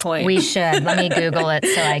at this point. We should. Let me Google it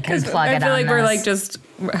so I can plug it on. I feel like we're like just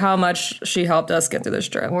how much she helped us get through this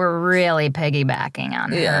trip. We're really piggybacking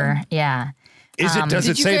on her. Yeah. Does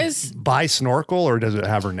it say by Snorkel or does it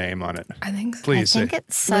have her name on it? I think so. Please I think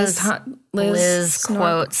it says Liz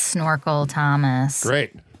quotes Snorkel Thomas.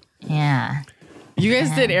 Great. Yeah. You guys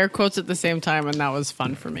did air quotes at the same time, and that was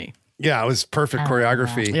fun for me. Yeah, it was perfect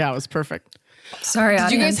choreography. Yeah, it was perfect. Sorry,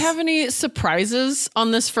 Did you guys have any surprises on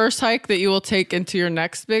this first hike that you will take into your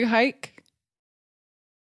next big hike?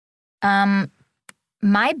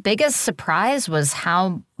 My biggest surprise was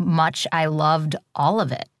how much I loved all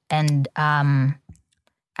of it. And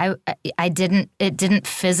it didn't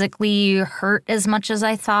physically hurt as much as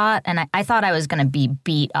I thought. And I thought I was going to be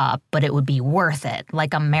beat up, but it would be worth it,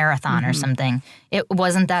 like a marathon or something. It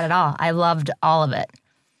wasn't that at all. I loved all of it.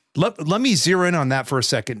 Let me zero in on that for a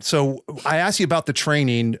second. So I asked you about the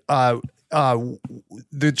training.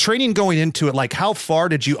 The training going into it, like how far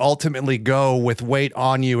did you ultimately go with weight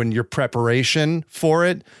on you and your preparation for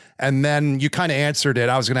it? And then you kind of answered it.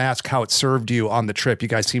 I was going to ask how it served you on the trip. You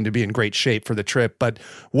guys seem to be in great shape for the trip. But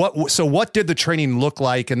what did the training look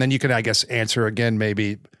like? And then you can, I guess, answer again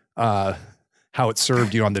maybe how it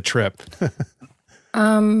served you on the trip.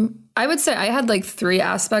 I would say I had like 3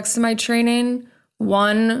 aspects to my training.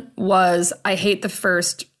 One was I hate the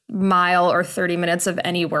first mile or 30 minutes of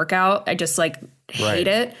any workout. I just hate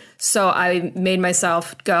it. So I made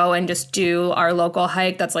myself go and just do our local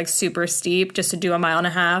hike that's like super steep just to do 1.5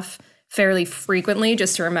 miles fairly frequently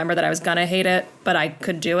just to remember that I was going to hate it, but I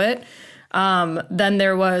could do it. Then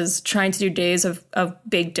there was trying to do days of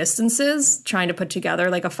big distances, trying to put together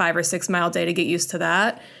like a 5 or 6 mile day to get used to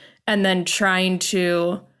that. And then trying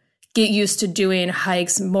to get used to doing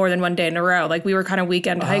hikes more than one day in a row. Like we were kind of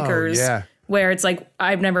weekend hikers where it's like,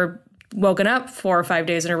 I've never woken up 4 or 5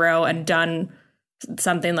 days in a row and done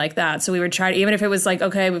something like that. So we would try to, even if it was like,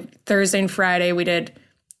 okay, Thursday and Friday, we did,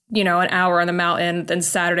 an hour on the mountain. Then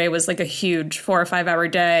Saturday was like a huge 4 or 5 hour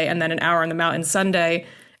day. And then an hour on the mountain Sunday.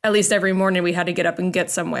 At least every morning we had to get up and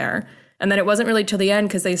get somewhere. And then it wasn't really till the end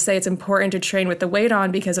because they say it's important to train with the weight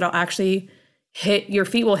on because it'll actually your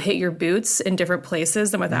feet will hit your boots in different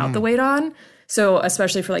places than without the weight on. So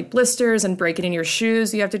especially for like blisters and breaking in your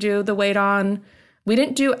shoes, you have to do the weight on. We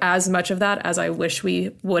didn't do as much of that as I wish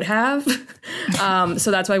we would have.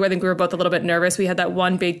 So that's why I think we were both a little bit nervous. We had that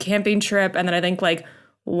one big camping trip. And then I think like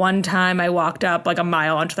one time I walked up like a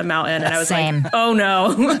mile onto the mountain and I was like, oh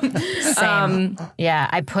no. Same. Yeah,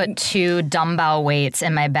 I put 2 dumbbell weights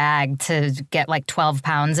in my bag to get like 12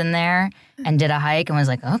 pounds in there and did a hike and was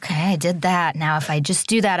like, okay, I did that. Now if I just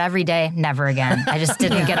do that every day, never again. I just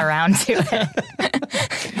didn't get around to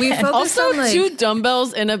it. We focused also, on like 2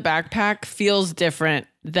 dumbbells in a backpack feels different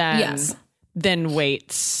than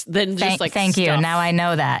weights, than just like thank stuff. you. Now I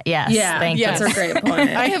know that. Yes. Yeah, thank you. that's a great point.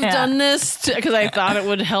 I have done this because I thought it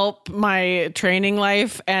would help my training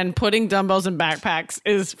life, and putting dumbbells in backpacks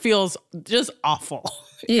feels just awful.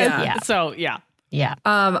 Yeah. So yeah. Yeah.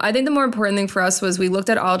 I think the more important thing for us was we looked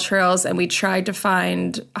at all trails and we tried to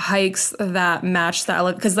find hikes that match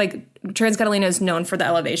the because like Catalina is known for the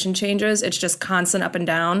elevation changes. It's just constant up and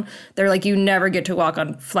down. They're like, you never get to walk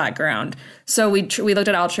on flat ground. So we looked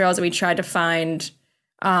at all trails and we tried to find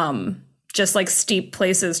just like steep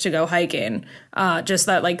places to go hiking. Just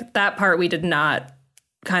that like that part we did not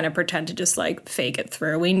kind of pretend to just like fake it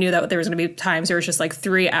through. We knew that there was going to be times where it was just like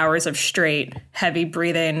 3 hours of straight heavy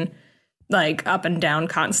breathing, like up and down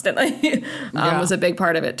constantly. Was a big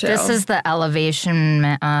part of it too. This is the elevation.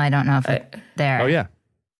 I don't know if it's there. Oh yeah.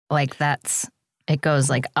 Like it goes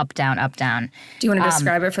like up, down, up, down. Do you want to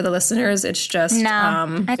describe it for the listeners? It's just,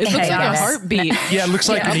 no, it looks like a heartbeat. Yeah, it looks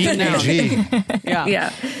like an EEG.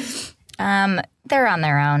 Yeah. They're on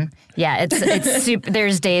their own. Yeah, it's super.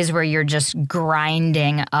 There's days where you're just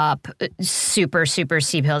grinding up super, super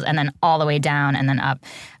steep hills and then all the way down and then up.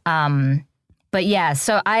 But yeah,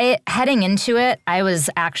 so heading into it, I was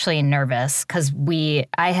actually nervous because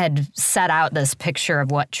I had set out this picture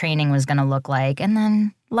of what training was going to look like, and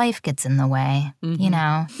then life gets in the way.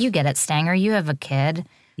 Mm-hmm. You get it, Stanger. You have a kid.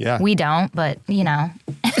 Yeah. We don't, but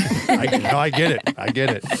I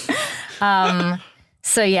get it.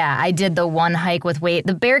 So yeah, I did the one hike with weight.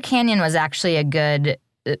 The Bear Canyon was actually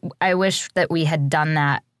I wish that we had done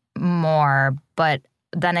that more, but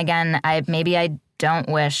then again, I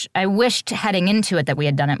wished heading into it that we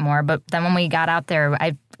had done it more, but then when we got out there,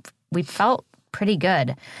 we felt pretty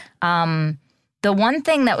good. The one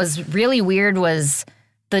thing that was really weird was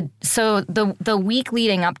the week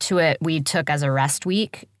leading up to it, we took as a rest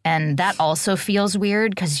week, and that also feels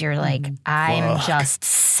weird because you're like, I'm just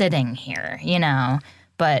sitting here,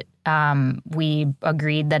 But we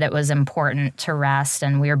agreed that it was important to rest,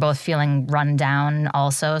 and we were both feeling run down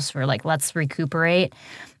also, so we're like, let's recuperate.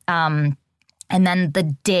 And then the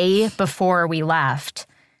day before we left,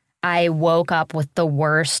 I woke up with the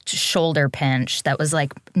worst shoulder pinch that was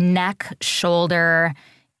like neck, shoulder.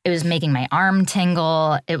 It was making my arm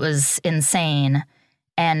tingle. It was insane.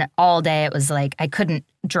 And all day it was like I couldn't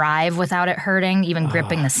drive without it hurting, even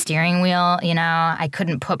gripping the steering wheel, I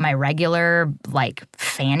couldn't put my regular like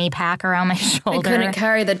fanny pack around my shoulder. I couldn't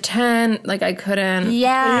carry the tent. Like I couldn't.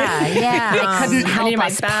 Yeah. I couldn't help my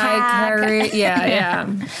us bag carry. Yeah.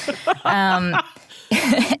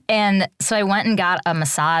 And so I went and got a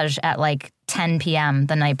massage at like 10 p.m.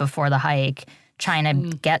 the night before the hike, trying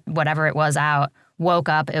to get whatever it was out. Woke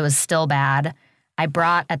up, it was still bad. I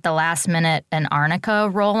brought at the last minute an arnica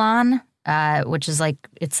roll-on, which is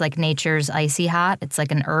it's like nature's icy hot. It's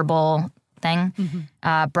like an herbal thing.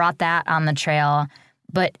 Mm-hmm. Brought that on the trail,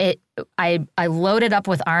 but I loaded up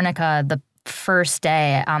with arnica the first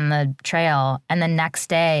day on the trail, and the next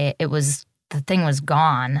day the thing was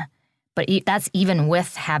gone. But that's even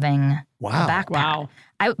with having a backpack. Wow.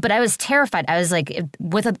 But I was terrified. I was like,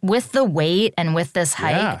 with the weight and with this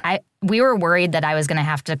hike, we were worried that I was going to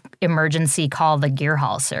have to emergency call the gear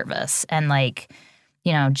haul service. And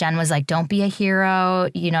Jenn was like, don't be a hero.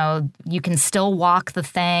 You can still walk the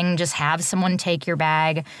thing. Just have someone take your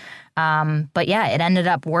bag. But yeah, it ended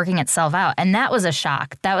up working itself out. And that was a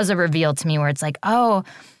shock. That was a reveal to me where it's like, oh,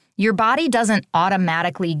 your body doesn't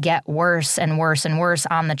automatically get worse and worse and worse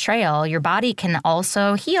on the trail. Your body can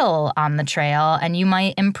also heal on the trail, and you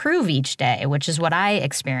might improve each day, which is what I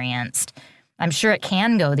experienced. I'm sure it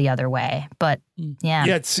can go the other way, but yeah.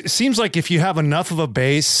 Yeah, it seems like if you have enough of a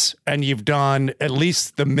base and you've done at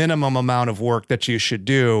least the minimum amount of work that you should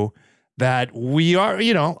do, that we are,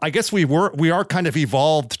 I guess we are kind of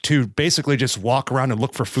evolved to basically just walk around and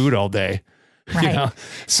look for food all day. Right.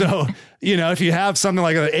 So, if you have something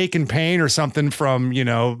like an ache and pain or something from,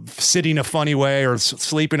 sitting a funny way or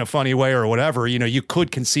sleeping a funny way or whatever, you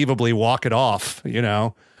could conceivably walk it off,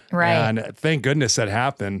 Right. And thank goodness that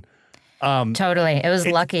happened. Totally. It was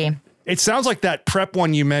lucky. It sounds like that prep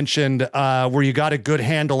one you mentioned, where you got a good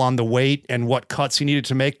handle on the weight and what cuts you needed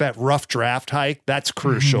to make that rough draft hike. That's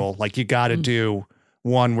crucial. Like you got to do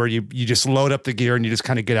one where you just load up the gear and you just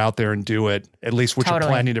kind of get out there and do it, at least what you're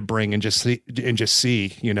planning to bring, and just see,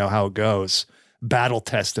 how it goes. Battle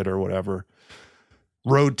test it or whatever.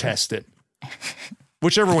 Road test it.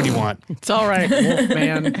 Whichever one you want. It's all right,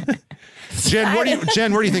 Wolfman. Jenn, what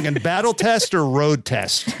are you thinking? Battle test or road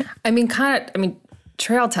test?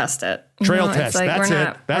 Trail test it. Trail test. Like That's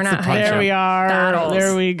it. That's the punch. There we are. Battles.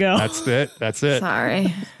 There we go. That's it.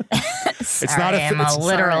 Sorry. It's not I'm a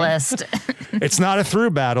literalist. It's not a through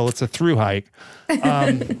battle. It's a through hike,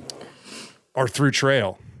 or through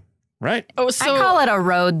trail, right? Oh, I call it a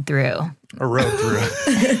road through. A road through.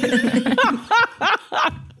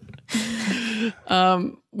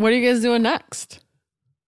 What are you guys doing next?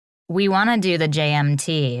 We want to do the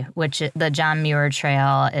JMT, which the John Muir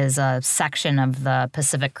Trail is a section of the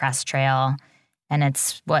Pacific Crest Trail, and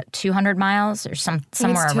it's 200 miles or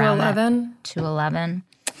somewhere around that. 211.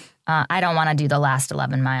 I don't want to do the last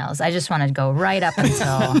 11 miles. I just want to go right up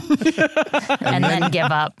until and then give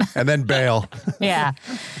up. And then bail. Yeah.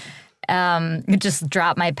 Just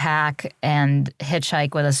drop my pack and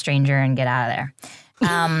hitchhike with a stranger and get out of there.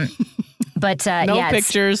 But no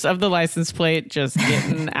pictures of the license plate, just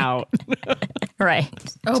getting out. Right.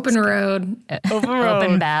 Open road.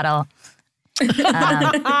 Open battle.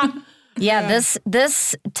 This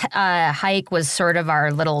hike was sort of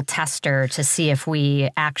our little tester to see if we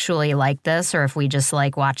actually like this or if we just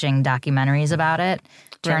like watching documentaries about it.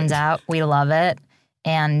 Turns out we love it.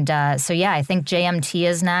 And I think JMT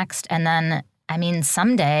is next. And then,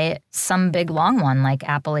 someday, some big long one like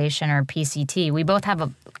Appalachian or PCT. We both have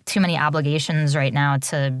too many obligations right now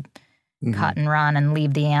to cut and run and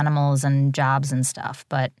leave the animals and jobs and stuff.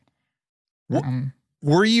 But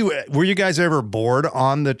were you guys ever bored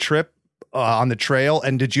on the trip, on the trail?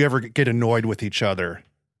 And did you ever get annoyed with each other?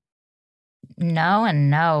 No and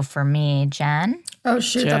no for me. Jenn? Oh,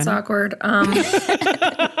 shoot, Jenn? That's awkward.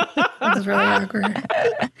 That's really awkward.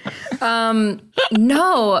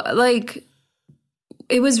 No, like...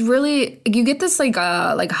 It was really, you get this like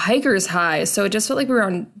hiker's high. So it just felt like we were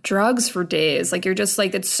on drugs for days. Like you're just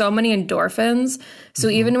like, it's so many endorphins. So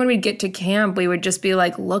even when we'd get to camp, we would just be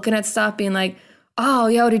like looking at stuff being like, oh,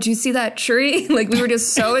 yo, did you see that tree? Like we were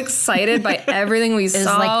just so excited by everything we saw. It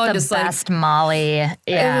was like the just best Molly.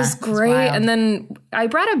 Yeah, it was great. And then I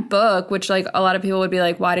brought a book, which like a lot of people would be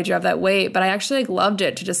like, why did you have that weight? But I actually like loved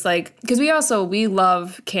it to just like, because we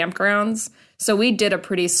love campgrounds. So we did a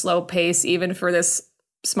pretty slow pace even for this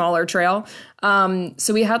smaller trail.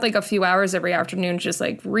 So we had like a few hours every afternoon to just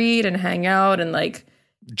like read and hang out and like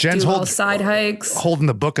Jenn's do side hikes. Holding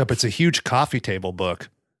the book up. It's a huge coffee table book.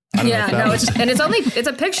 It's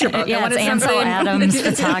a picture book. Yeah, it's Ansel Adams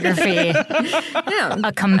photography. Yeah.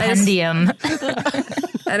 A compendium.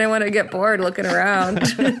 I didn't want to get bored looking around.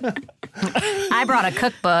 I brought a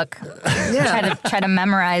cookbook. Yeah. Try to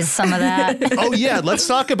memorize some of that. Oh yeah, let's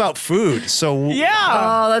talk about food. So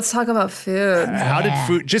let's talk about food. How did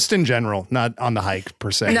food, just in general, not on the hike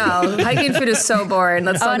per se? No, hiking food is so boring.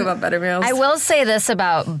 Let's talk about better meals. I will say this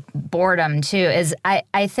about boredom too, is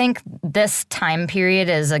I think this time period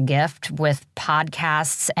is a gift with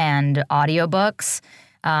podcasts and audiobooks.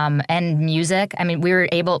 And music. I mean,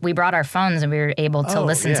 we brought our phones and we were able to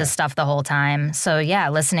listen to stuff the whole time. So yeah,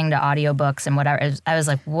 listening to audiobooks and whatever. I was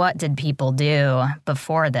like, what did people do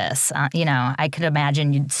before this? I could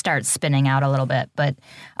imagine you'd start spinning out a little bit, but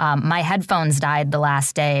my headphones died the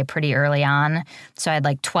last day pretty early on. So I had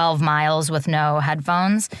like 12 miles with no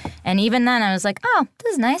headphones. And even then I was like, oh,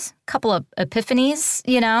 this is nice. Couple of epiphanies,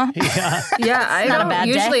 Yeah, I don't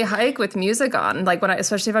usually hike with music on, like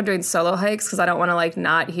especially if I'm doing solo hikes, because I don't want to like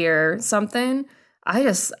not hear something.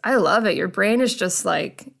 I love it. Your brain is just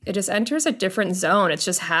like, it just enters a different zone. It's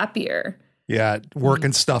just happier. Yeah,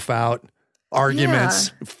 working stuff out,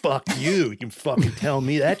 arguments. Yeah. Fuck you. You can fucking tell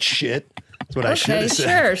me that shit. That's what I should have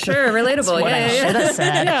said. Sure. Relatable. What I should have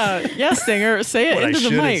said. Yeah, Singer. Say it into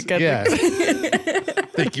the mic. Yeah.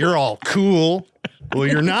 Think you're all cool. Well,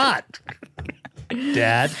 you're not,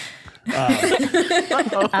 Dad.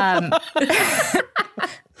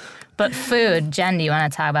 But food. Jen, do you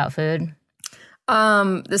want to talk about food?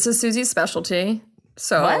 This is Suzi's specialty.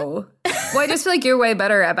 So, well, I just feel like you're way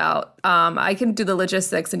better about. I can do the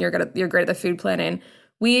logistics, and you're great at the food planning.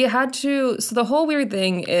 We had to. So the whole weird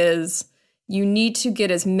thing is, you need to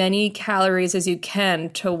get as many calories as you can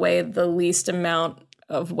to weigh the least amount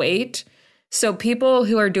of weight. So people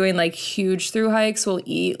who are doing like huge through hikes will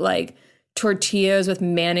eat like tortillas with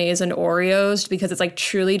mayonnaise and Oreos because it's like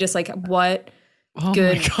truly just like what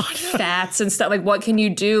good fats and stuff. Like what can you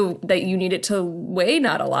do that you need it to weigh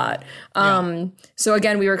not a lot. So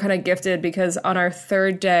again, we were kind of gifted because on our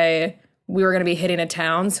third day, we were going to be hitting a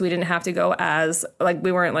town. So we didn't have to go as like,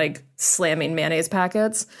 we weren't like slamming mayonnaise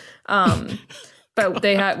packets. But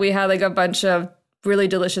we had like a bunch of really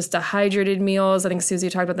delicious dehydrated meals. I think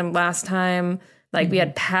Suzi talked about them last time. Like we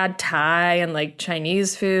had pad thai and like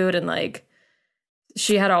Chinese food, and like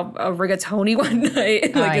she had a rigatoni one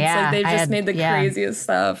night. Like they've just made the craziest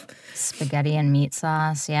stuff. Spaghetti and meat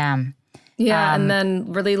sauce. Yeah. Yeah. And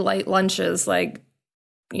then really light lunches like,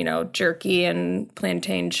 you know, jerky and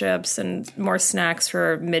plantain chips and more snacks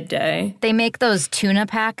for midday. They make those tuna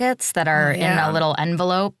packets that are in a little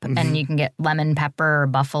envelope and you can get lemon pepper or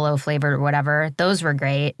buffalo flavored or whatever. Those were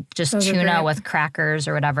great. Just those tuna with crackers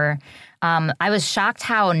or whatever. I was shocked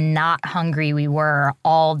how not hungry we were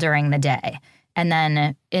all during the day. And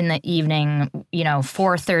then in the evening, you know,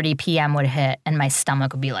 4:30 p.m. would hit and my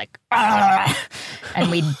stomach would be like, "Argh!" And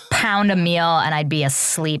we'd pound a meal and I'd be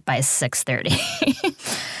asleep by 6:30.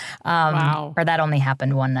 Wow. Or that only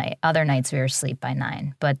happened one night. Other nights we were asleep by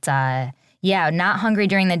 9. But not hungry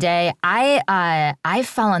during the day. I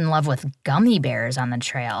fell in love with gummy bears on the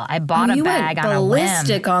trail. I bought a bag on a whim.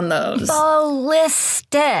 Ballistic on those.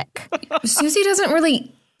 Ballistic. Suzi doesn't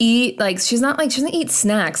really eat, like, she doesn't eat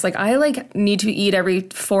snacks. Like, I, like, need to eat every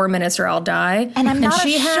 4 minutes or I'll die. And I'm not a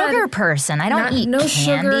sugar person. I don't eat no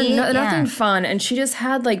candy. Sugar, nothing fun. And she just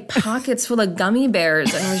had, like, pockets full of gummy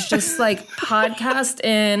bears and was just, like, podcast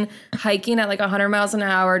in, hiking at, like, 100 miles an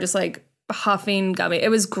hour, just, like, huffing gummy. It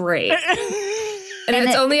was great. And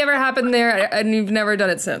it's only ever happened there, and you've never done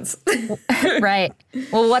it since. Right.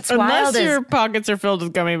 Well, what's wild is... your pockets are filled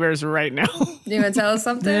with gummy bears right now. You want to tell us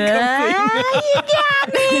something? You got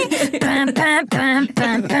me. Bum, bum, bum,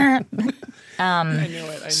 bum, bum. I knew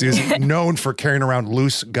it. Suzi, known for carrying around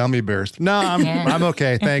loose gummy bears. No, I'm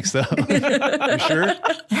okay. Thanks, though. You sure?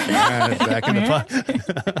 Back in the pot.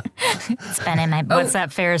 It's been in my... What's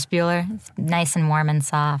that, Ferris Bueller? It's nice and warm and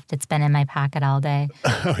soft. It's been in my pocket all day.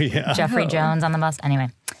 Oh, yeah. Jeffrey Jones on the bus. Anyway.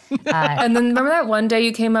 And then remember that one day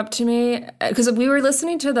you came up to me? Because we were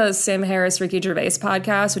listening to the Sam Harris, Ricky Gervais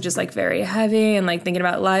podcast, which is like very heavy and like thinking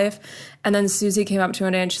about life. And then Suzi came up to me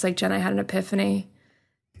one day and she's like, Jen, I had an epiphany.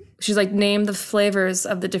 She's like, name the flavors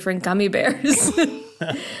of the different gummy bears.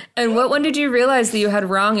 And what one did you realize that you had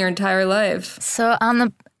wrong your entire life? So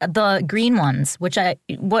on the green ones, which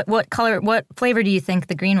what flavor do you think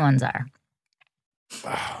the green ones are?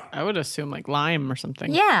 I would assume like lime or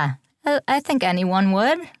something. Yeah. I think anyone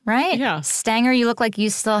would, right? Yeah. Stanger, you look like you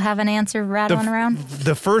still have an answer rattling around.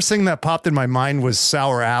 The first thing that popped in my mind was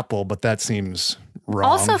sour apple, but that seems wrong.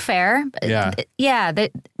 Also fair. Yeah. Yeah,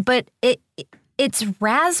 but it's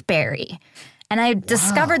raspberry. And I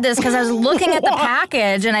discovered this because I was looking at the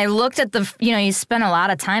package and I looked at you spend a lot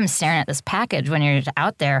of time staring at this package when you're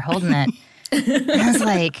out there holding it. And I was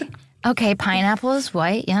like, okay, pineapple is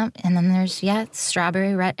white, yep. And then there's,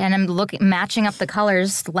 strawberry, red. And I'm matching up the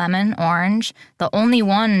colors, lemon, orange. The only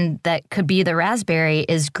one that could be the raspberry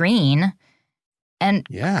is green. And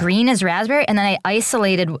green is raspberry. And then I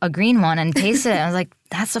isolated a green one and tasted it. I was like,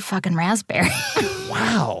 that's a fucking raspberry.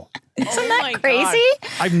 Wow. Isn't that crazy?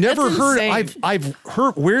 God. I've never heard. I've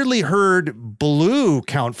weirdly heard blue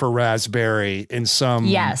count for raspberry in some.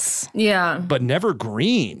 Yes. Yeah. But never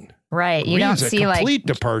green. Right. You don't see a complete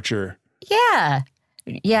departure. Yeah.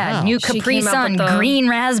 Yeah. Wow. New Capri Sun green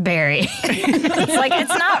raspberry. It's like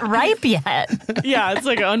it's not ripe yet. Yeah, it's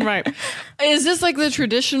like unripe. Is this like the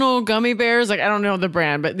traditional gummy bears? Like I don't know the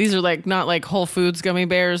brand, but these are like not like Whole Foods gummy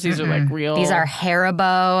bears. These are like real. These are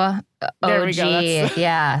Haribo. There OG, we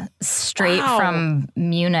go. Straight from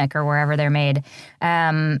Munich or wherever they're made.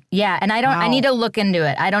 And I need to look into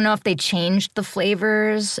it. I don't know if they changed the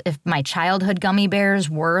flavors, if my childhood gummy bears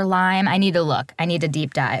were lime. I need to look. I need to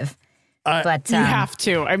deep dive. But you have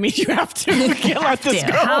to. I mean, you have to. You can't let this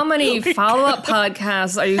go. How many follow-up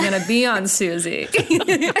podcasts are you going to be on, Suzi?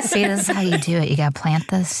 See, this is how you do it. You got to plant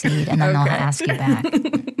the seed, and then they'll ask you back.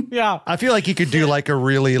 Yeah. I feel like you could do like a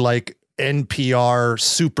really like NPR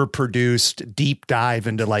super produced deep dive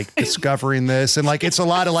into like discovering this. And like, it's a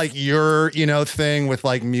lot of like your, thing with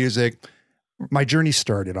like music. My journey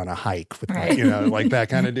started on a hike with, like that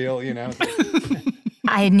kind of deal,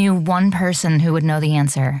 I knew one person who would know the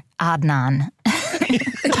answer. Adnan.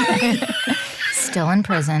 Still in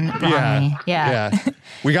prison. Wrongly. Yeah.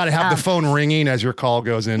 We got to have the phone ringing as your call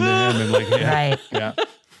goes into him. And like, Right. Yeah.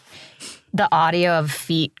 The audio of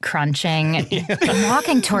feet crunching. I'm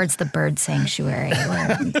walking towards the bird sanctuary.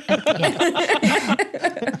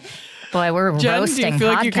 Boy, we're Jen, roasting do you feel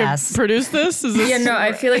podcasts. like you could produce this? Is this Yeah, no,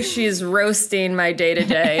 I feel like she's roasting my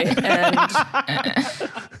day-to-day. And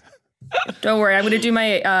don't worry, I'm going to do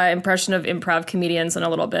my impression of improv comedians in a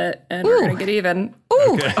little bit, and we're going to get even.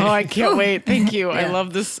 Ooh. Okay. Oh, I can't wait. Thank you. Yeah. I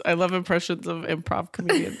love this. I love impressions of improv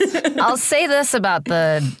comedians. I'll say this about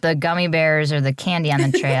the gummy bears or the candy on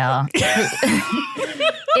the trail.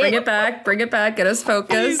 Bring it back, get us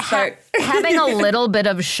focused. Having a little bit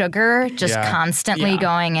of sugar just constantly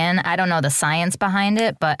going in, I don't know the science behind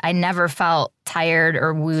it, but I never felt tired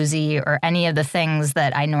or woozy or any of the things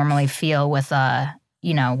that I normally feel with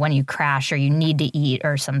when you crash or you need to eat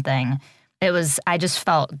or something. I just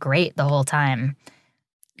felt great the whole time.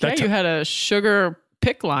 Yeah, you had a sugar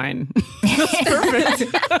pick line. That's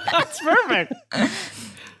perfect. That's perfect.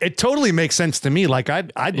 It totally makes sense to me. Like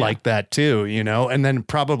I'd like that too, and then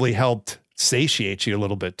probably helped satiate you a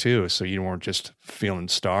little bit too. So you weren't just feeling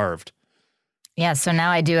starved. Yeah. So now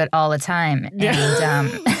I do it all the time.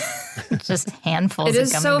 And just handfuls of gummy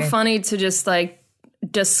bears. It is so funny to just like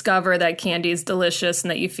discover that candy is delicious and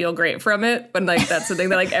that you feel great from it when like that's the thing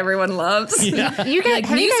that like everyone loves. Yeah. You guys, like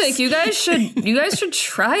music, you guys should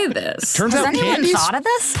try this. Turns Has out anyone candy's thought of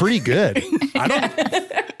this? pretty good.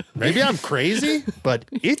 Maybe I'm crazy, but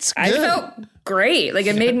it's good. I felt great. Like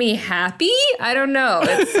it made me happy. I don't know.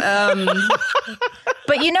 It's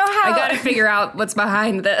but you know how I got to figure out what's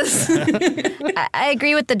behind this. I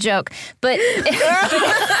agree with the joke, but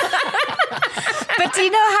but do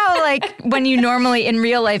you know how like when you normally in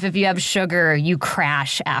real life, if you have sugar, you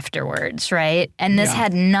crash afterwards, right? And this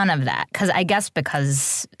had none of that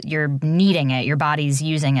because you're needing it, your body's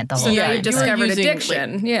using it the whole So time. you discovered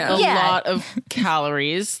addiction. A lot of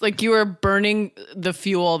calories. Like you were burning the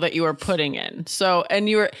fuel that you were putting in. So, and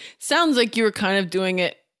sounds like you were kind of doing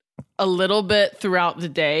it a little bit throughout the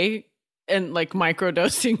day and like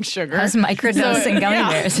microdosing sugar. I was microdosing gummy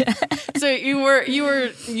bears. So you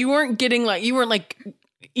weren't getting like, you weren't like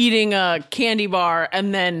eating a candy bar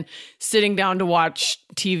and then sitting down to watch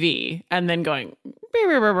TV and then going,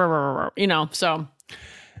 so.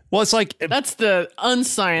 Well, it's like that's the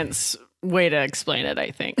unscience way to explain it,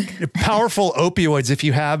 I think. Powerful opioids, if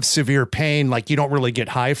you have severe pain, like you don't really get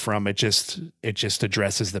high from it, just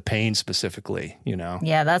addresses the pain specifically,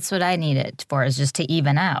 Yeah, that's what I need it for, is just to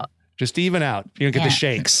even out. Just to even out. You don't get the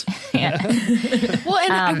shakes. Yeah. Well,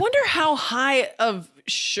 and I wonder how high of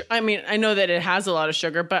I mean, I know that it has a lot of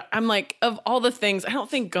sugar, but I'm like, of all the things, I don't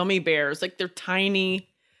think gummy bears, like they're tiny.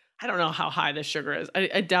 I don't know how high the sugar is.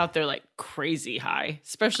 I doubt they're like crazy high,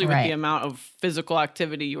 especially with the amount of physical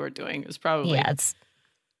activity you were doing. It was probably it's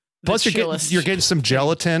plus you're getting some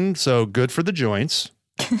gelatin, so good for the joints,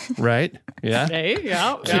 right?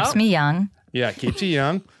 Yeah, keeps me young. Yeah, keeps you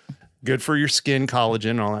young. Good for your skin,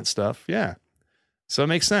 collagen, all that stuff. Yeah, so it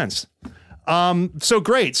makes sense. So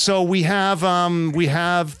great. So we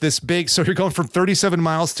have this big. So you're going from 37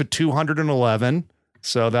 miles to 211.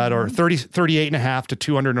 So that, or 38 and a half to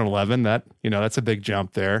 211, that, that's a big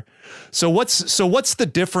jump there. So what's the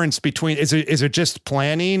difference between, is it just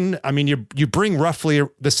planning? I mean, you bring roughly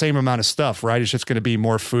the same amount of stuff, right? It's just going to be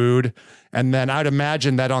more food. And then I'd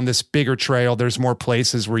imagine that on this bigger trail, there's more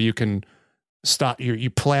places where you can stop, you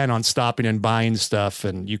plan on stopping and buying stuff,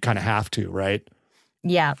 and you kind of have to, right?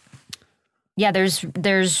 Yeah. Yeah,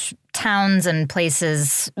 there's towns and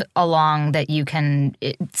places along that you can,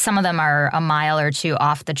 some of them are a mile or two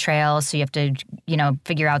off the trail, so you have to,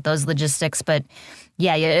 figure out those logistics. But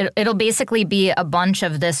yeah, it'll basically be a bunch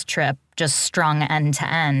of this trip just strung end to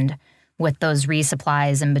end with those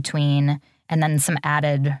resupplies in between, and then some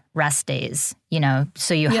added rest days,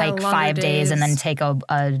 so you hike 5 days and then take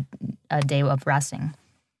a day of resting.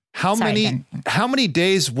 How many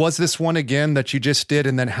days was this one again that you just did,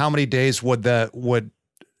 and then how many days could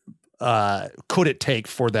it take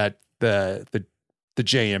for that the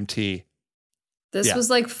JMT? This was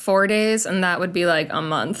like 4 days, and that would be like a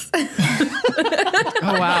month.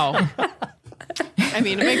 Oh wow. I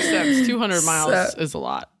mean, it makes sense. 200 miles is a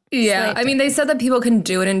lot. Yeah, I mean, they said that people can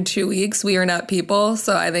do it in 2 weeks. We are not people,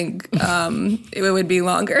 so I think it would be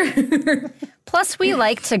longer. Plus, we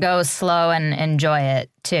like to go slow and enjoy it,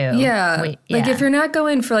 too. Yeah. Like, if you're not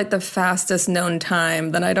going for, like, the fastest known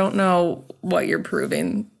time, then I don't know what you're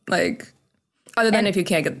proving. Like, other than if you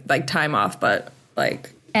can't get, like, time off, but,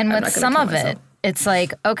 like... And with some of it, it's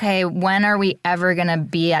like, okay, when are we ever going to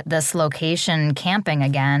be at this location camping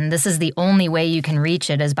again? This is the only way you can reach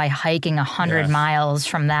it is by hiking 100 miles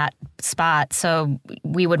from that spot. So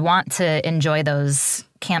we would want to enjoy those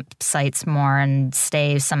campsites more and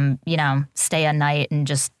stay a night and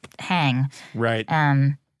just hang. Right.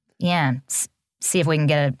 See if we can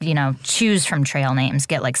get choose from trail names,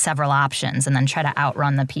 get like several options, and then try to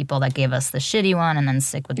outrun the people that gave us the shitty one and then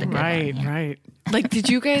stick with the good one. Right. Like, did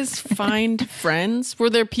you guys find friends? Were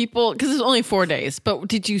there people, because it's only 4 days, but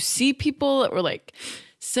did you see people that were like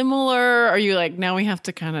similar? Are you like, now we have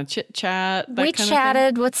to kind of chit chat? We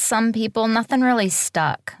chatted with some people. Nothing really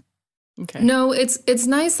stuck. Okay. No, it's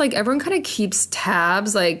nice. Like, everyone kind of keeps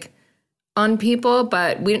tabs, like, on people,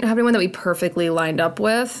 but we didn't have anyone that we perfectly lined up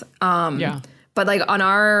with. But, like, on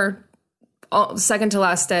our second to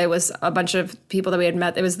last day was a bunch of people that we had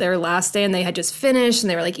met. It was their last day, and they had just finished, and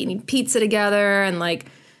they were, like, eating pizza together, and, like,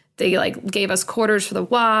 they, like, gave us quarters for the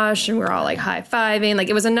wash, and we were all, like, high-fiving. Like,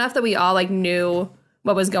 it was enough that we all, like, knew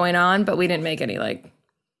what was going on, but we didn't make any, like,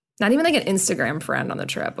 not even, like, an Instagram friend on the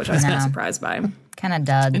trip, which I was kind of surprised by. Kind of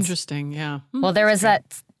duds. Interesting, yeah. Well, there was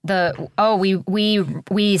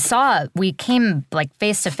we came, like,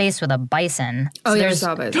 face to face with a bison. Oh, yeah, I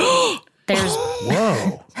saw bison.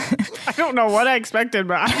 Whoa. I don't know what I expected,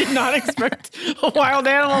 but I did not expect a wild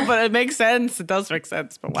animal, but it makes sense. It does make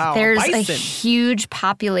sense, but wow. There's a huge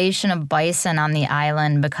population of bison on the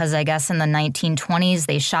island because I guess in the 1920s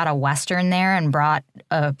they shot a Western there and brought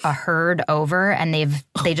a herd over, and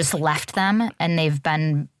they just left them, and they've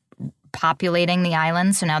been populating the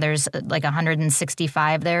island. So now there's like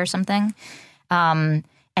 165 there or something.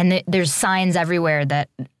 And there's signs everywhere that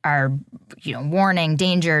are, warning,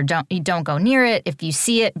 danger, don't go near it. If you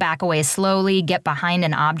see it, back away slowly, get behind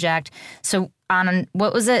an object. So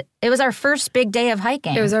what was it? It was our first big day of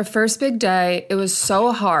hiking. It was our first big day. It was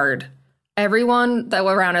so hard. Everyone that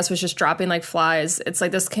was around us was just dropping like flies. It's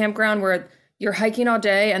like this campground where you're hiking all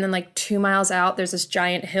day, and then like 2 miles out, there's this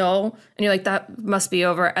giant hill, and you're like, that must be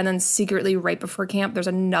over. And then secretly right before camp, there's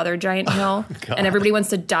another giant hill, and everybody wants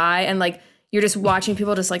to die. And like, you're just watching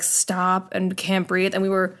people just like stop and can't breathe. And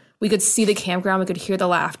we could see the campground. We could hear the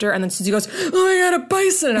laughter. And then Suzi goes, oh my God, a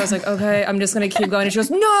bison. And I was like, okay, I'm just going to keep going. And she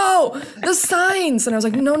goes, no, the signs. And I was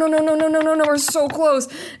like, no, we're so close.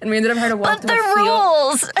 And we ended up having to walk through the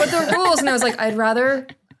rules. But the rules. And I was like, I'd rather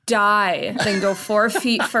die than go 4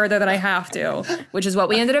 feet further than I have to, which is what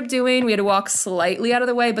we ended up doing. We had to walk slightly out of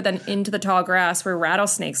the way, but then into the tall grass where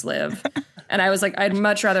rattlesnakes live. And I was like, I'd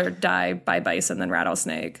much rather die by bison than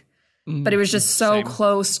rattlesnake. But it was just so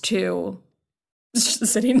close to just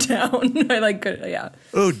sitting down.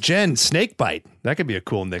 Oh, Jenn, snake bite. That could be a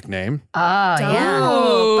cool nickname. Oh, yeah.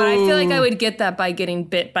 Oh, but I feel like I would get that by getting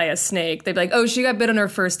bit by a snake. They'd be like, oh, she got bit on her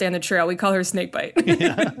first day on the trail. We call her snake bite.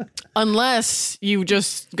 Yeah. Unless you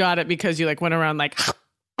just got it because you like went around like...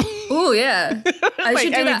 Oh, yeah. I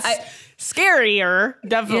should do that. Scarier,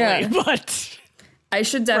 definitely, but... I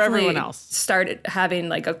should definitely start having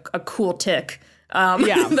like a cool tick.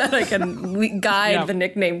 That I can guide the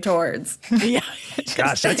nickname towards. Yeah.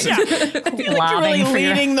 Gosh, that's really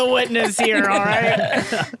leading the witness here, all right?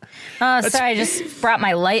 Oh, sorry, I just brought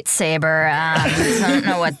my lightsaber. So I don't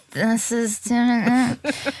know what this is doing.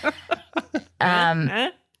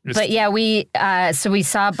 But yeah, we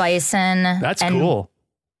saw bison. That's cool.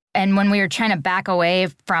 And when we were trying to back away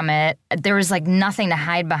from it, there was like nothing to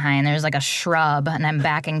hide behind. There was like a shrub, and I'm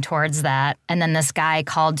backing towards that. And then this guy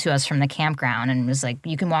called to us from the campground and was like,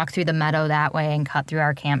 you can walk through the meadow that way and cut through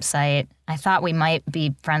our campsite. I thought we might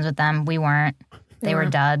be friends with them. We weren't. They were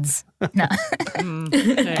duds. No.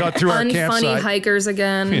 Got through our campsite. Unfunny hikers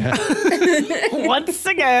again. Yeah. Once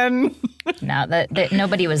again. No,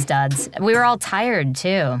 nobody was duds. We were all tired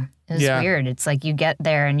too. It was weird. It's like you get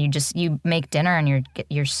there and you make dinner and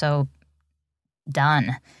you're so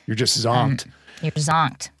done. You're just zonked. You're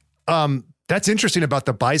zonked. That's interesting about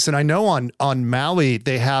the bison. I know on Maui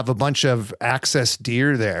they have a bunch of axis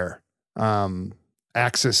deer there.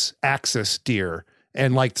 Axis deer.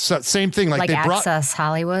 And like same thing, like they brought Access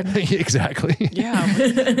Hollywood. Exactly. Yeah.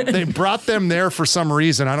 They brought them there for some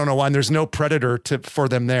reason. I don't know why. And there's no predator for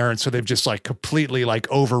them there, and so they've just like completely like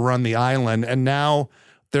overrun the island. And now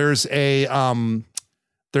there's like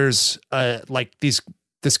these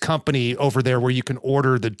this company over there where you can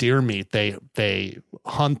order the deer meat. They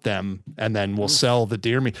hunt them and then will sell the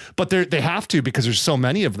deer meat. But they have to because there's so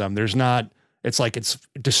many of them. There's not. It's like it's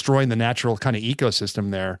destroying the natural kind of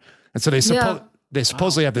ecosystem there. And so they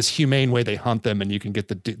supposedly have this humane way they hunt them, and you can get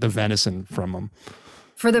the venison from them.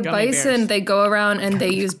 For the bison, they go around and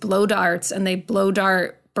they use blow darts, and they blow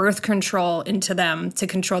dart birth control into them to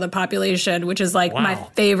control the population, which is like my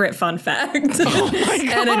favorite fun fact.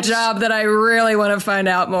 And a job that I really want to find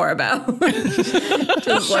out more about.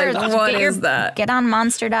 Just like, what is that? Get on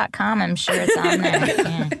monster.com. I'm sure it's on there.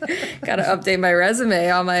 Yeah. Got to update my resume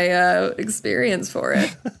on my experience for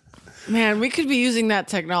it. Man, we could be using that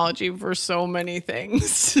technology for so many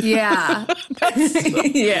things. Yeah.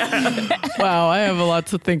 Yeah. Wow, I have a lot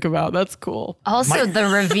to think about. That's cool. Also, the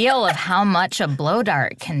reveal of how much a blow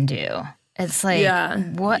dart can do. It's like,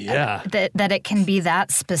 what? Yeah. That it can be that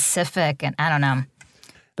specific. And I don't know.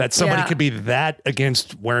 That somebody could be that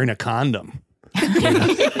against wearing a condom.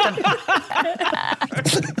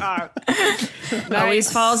 Always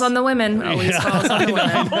falls on the women. Always falls on the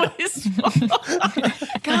women.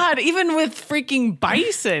 God, even with freaking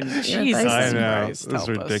bison. Jesus I know. Christ, this is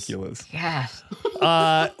ridiculous. Yeah.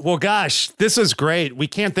 Well, gosh, this was great. We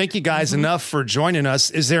can't thank you guys enough for joining us.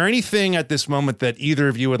 Is there anything at this moment that either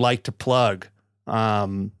of you would like to plug?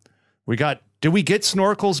 Did we get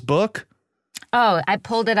Snorkel's book? Oh, I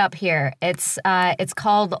pulled it up here. It's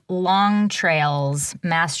called Long Trails,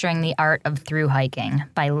 Mastering the Art of Thru-Hiking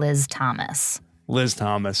by Liz Thomas. Liz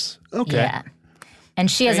Thomas. Okay. Yeah. And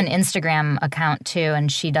she has an Instagram account too, and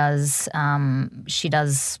she does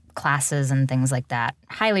classes and things like that.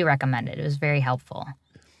 Highly recommended. It was very helpful.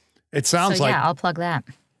 It sounds like I'll plug that.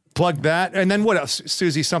 Plug that. And then what else?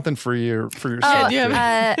 Suzi, something for yourself.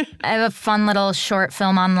 I have a fun little short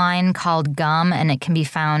film online called Gum, and it can be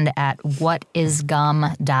found at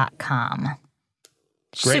whatisgum.com.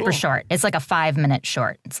 Great. Super short. It's like a 5-minute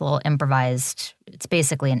short. It's a little improvised. It's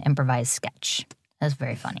basically an improvised sketch. It's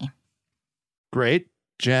very funny. Great.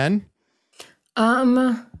 Jenn?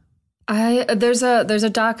 There's a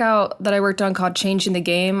doc out that I worked on called Changing the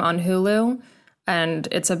Game on Hulu. And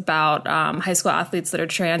it's about high school athletes that are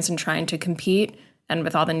trans and trying to compete. And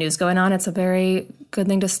with all the news going on, it's a very good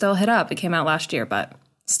thing to still hit up. It came out last year, but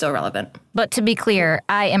still relevant. But to be clear,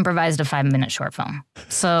 I improvised a 5-minute short film.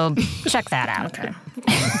 So check that out. Okay.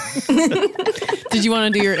 Did you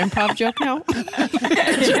want to do your improv joke now?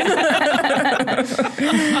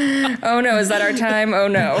 Oh, no. Is that our time? Oh,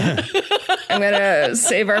 no. I'm going to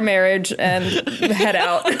save our marriage and head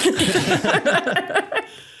out.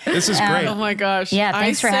 This is great. Oh my gosh. Yeah,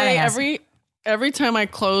 thanks for having us. Every time I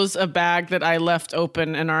close a bag that I left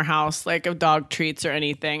open in our house, like of dog treats or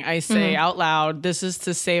anything, I say out loud, "This is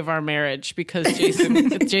to save our marriage," because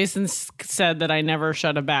Jason said that I never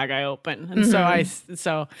shut a bag I open, and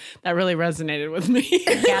so that really resonated with me. You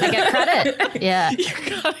gotta get credit. Yeah, you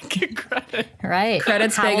gotta get credit. Right.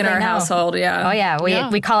 Credit's big in our household. Yeah. Oh yeah.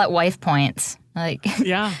 We call it wife points. Like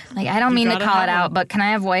I don't mean to call it out, but can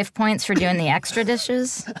I have wife points for doing the extra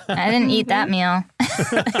dishes? I didn't eat that meal.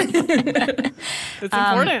 It's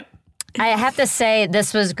important. I have to say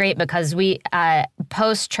this was great because we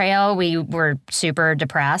post-trail we were super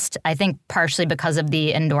depressed. I think partially because of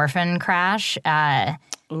the endorphin crash.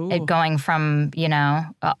 It going from,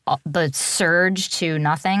 the surge to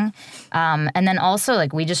nothing. And then also,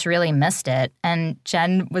 like, we just really missed it. And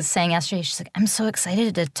Jenn was saying yesterday, she's like, I'm so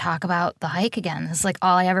excited to talk about the hike again. This is, like,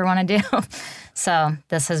 all I ever want to do. So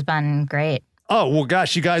this has been great. Oh, well,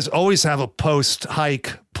 gosh, you guys always have a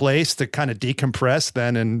post-hike place to kind of decompress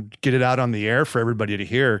then and get it out on the air for everybody to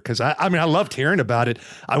hear. Because, I loved hearing about it.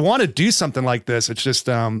 I want to do something like this. It's just,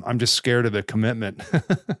 I'm just scared of the commitment.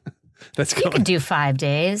 You could do 5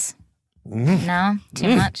 days. No?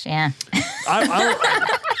 Too much? Yeah.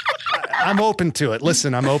 I'm open to it.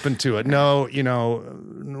 Listen, I'm open to it. No,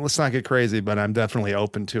 let's not get crazy, but I'm definitely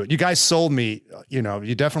open to it. You guys sold me,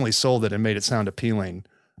 you definitely sold it and made it sound appealing.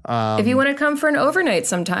 If you want to come for an overnight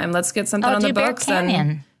sometime, let's get something on the books. Bear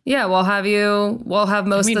Canyon. Yeah, we'll have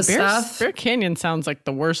most of the stuff. Bear Canyon sounds like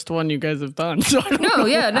the worst one you guys have done. So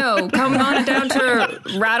no. Come on down to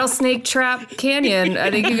Rattlesnake Trap Canyon. I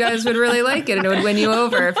think you guys would really like it, and it would win you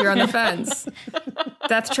over if you're on the fence.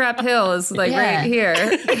 Death Trap Hill is right here.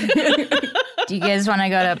 Do you guys want to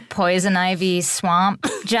go to Poison Ivy Swamp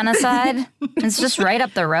Genocide? It's just right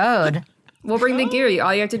up the road. We'll bring the gear.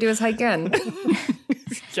 All you have to do is hike in.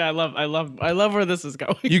 Yeah, I love where this is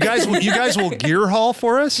going. You guys will gear haul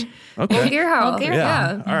for us? Okay. We'll gear haul.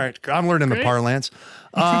 Yeah. All right. I'm learning the parlance.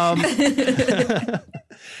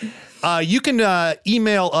 You can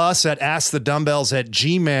email us at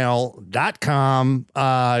askthedumbbells@gmail.com.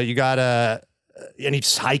 any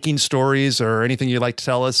hiking stories or anything you'd like to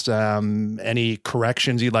tell us, any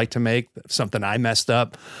corrections you'd like to make, something I messed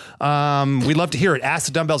up, we'd love to hear it.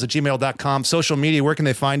 AskTheDumbbells@gmail.com. Social media, where can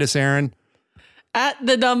they find us, Aaron? At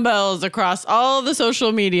the Dumbbells across all the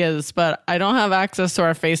social medias, but I don't have access to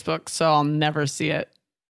our Facebook, so I'll never see it.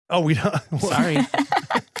 Oh, we don't. Sorry.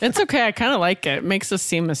 It's okay. I kind of like it. It makes us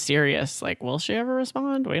seem mysterious. Like, will she ever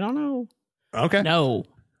respond? We don't know. Okay. No.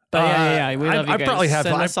 But yeah. We love you guys. Probably have.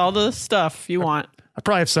 Send us all the stuff you want. I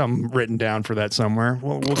probably have something written down for that somewhere.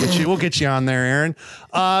 We'll get you on there, Aaron.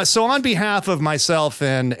 So on behalf of myself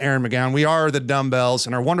and Aaron McGowan, we are the Dumbbells,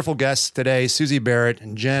 and our wonderful guests today, Suzi Barrett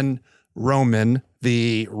and Jenn Roman,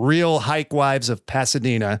 the real hike wives of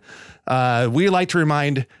Pasadena. We like to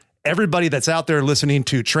remind everybody that's out there listening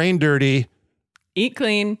to train dirty, eat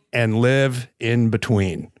clean, and live in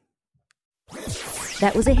between.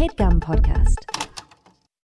 That was a HeadGum podcast.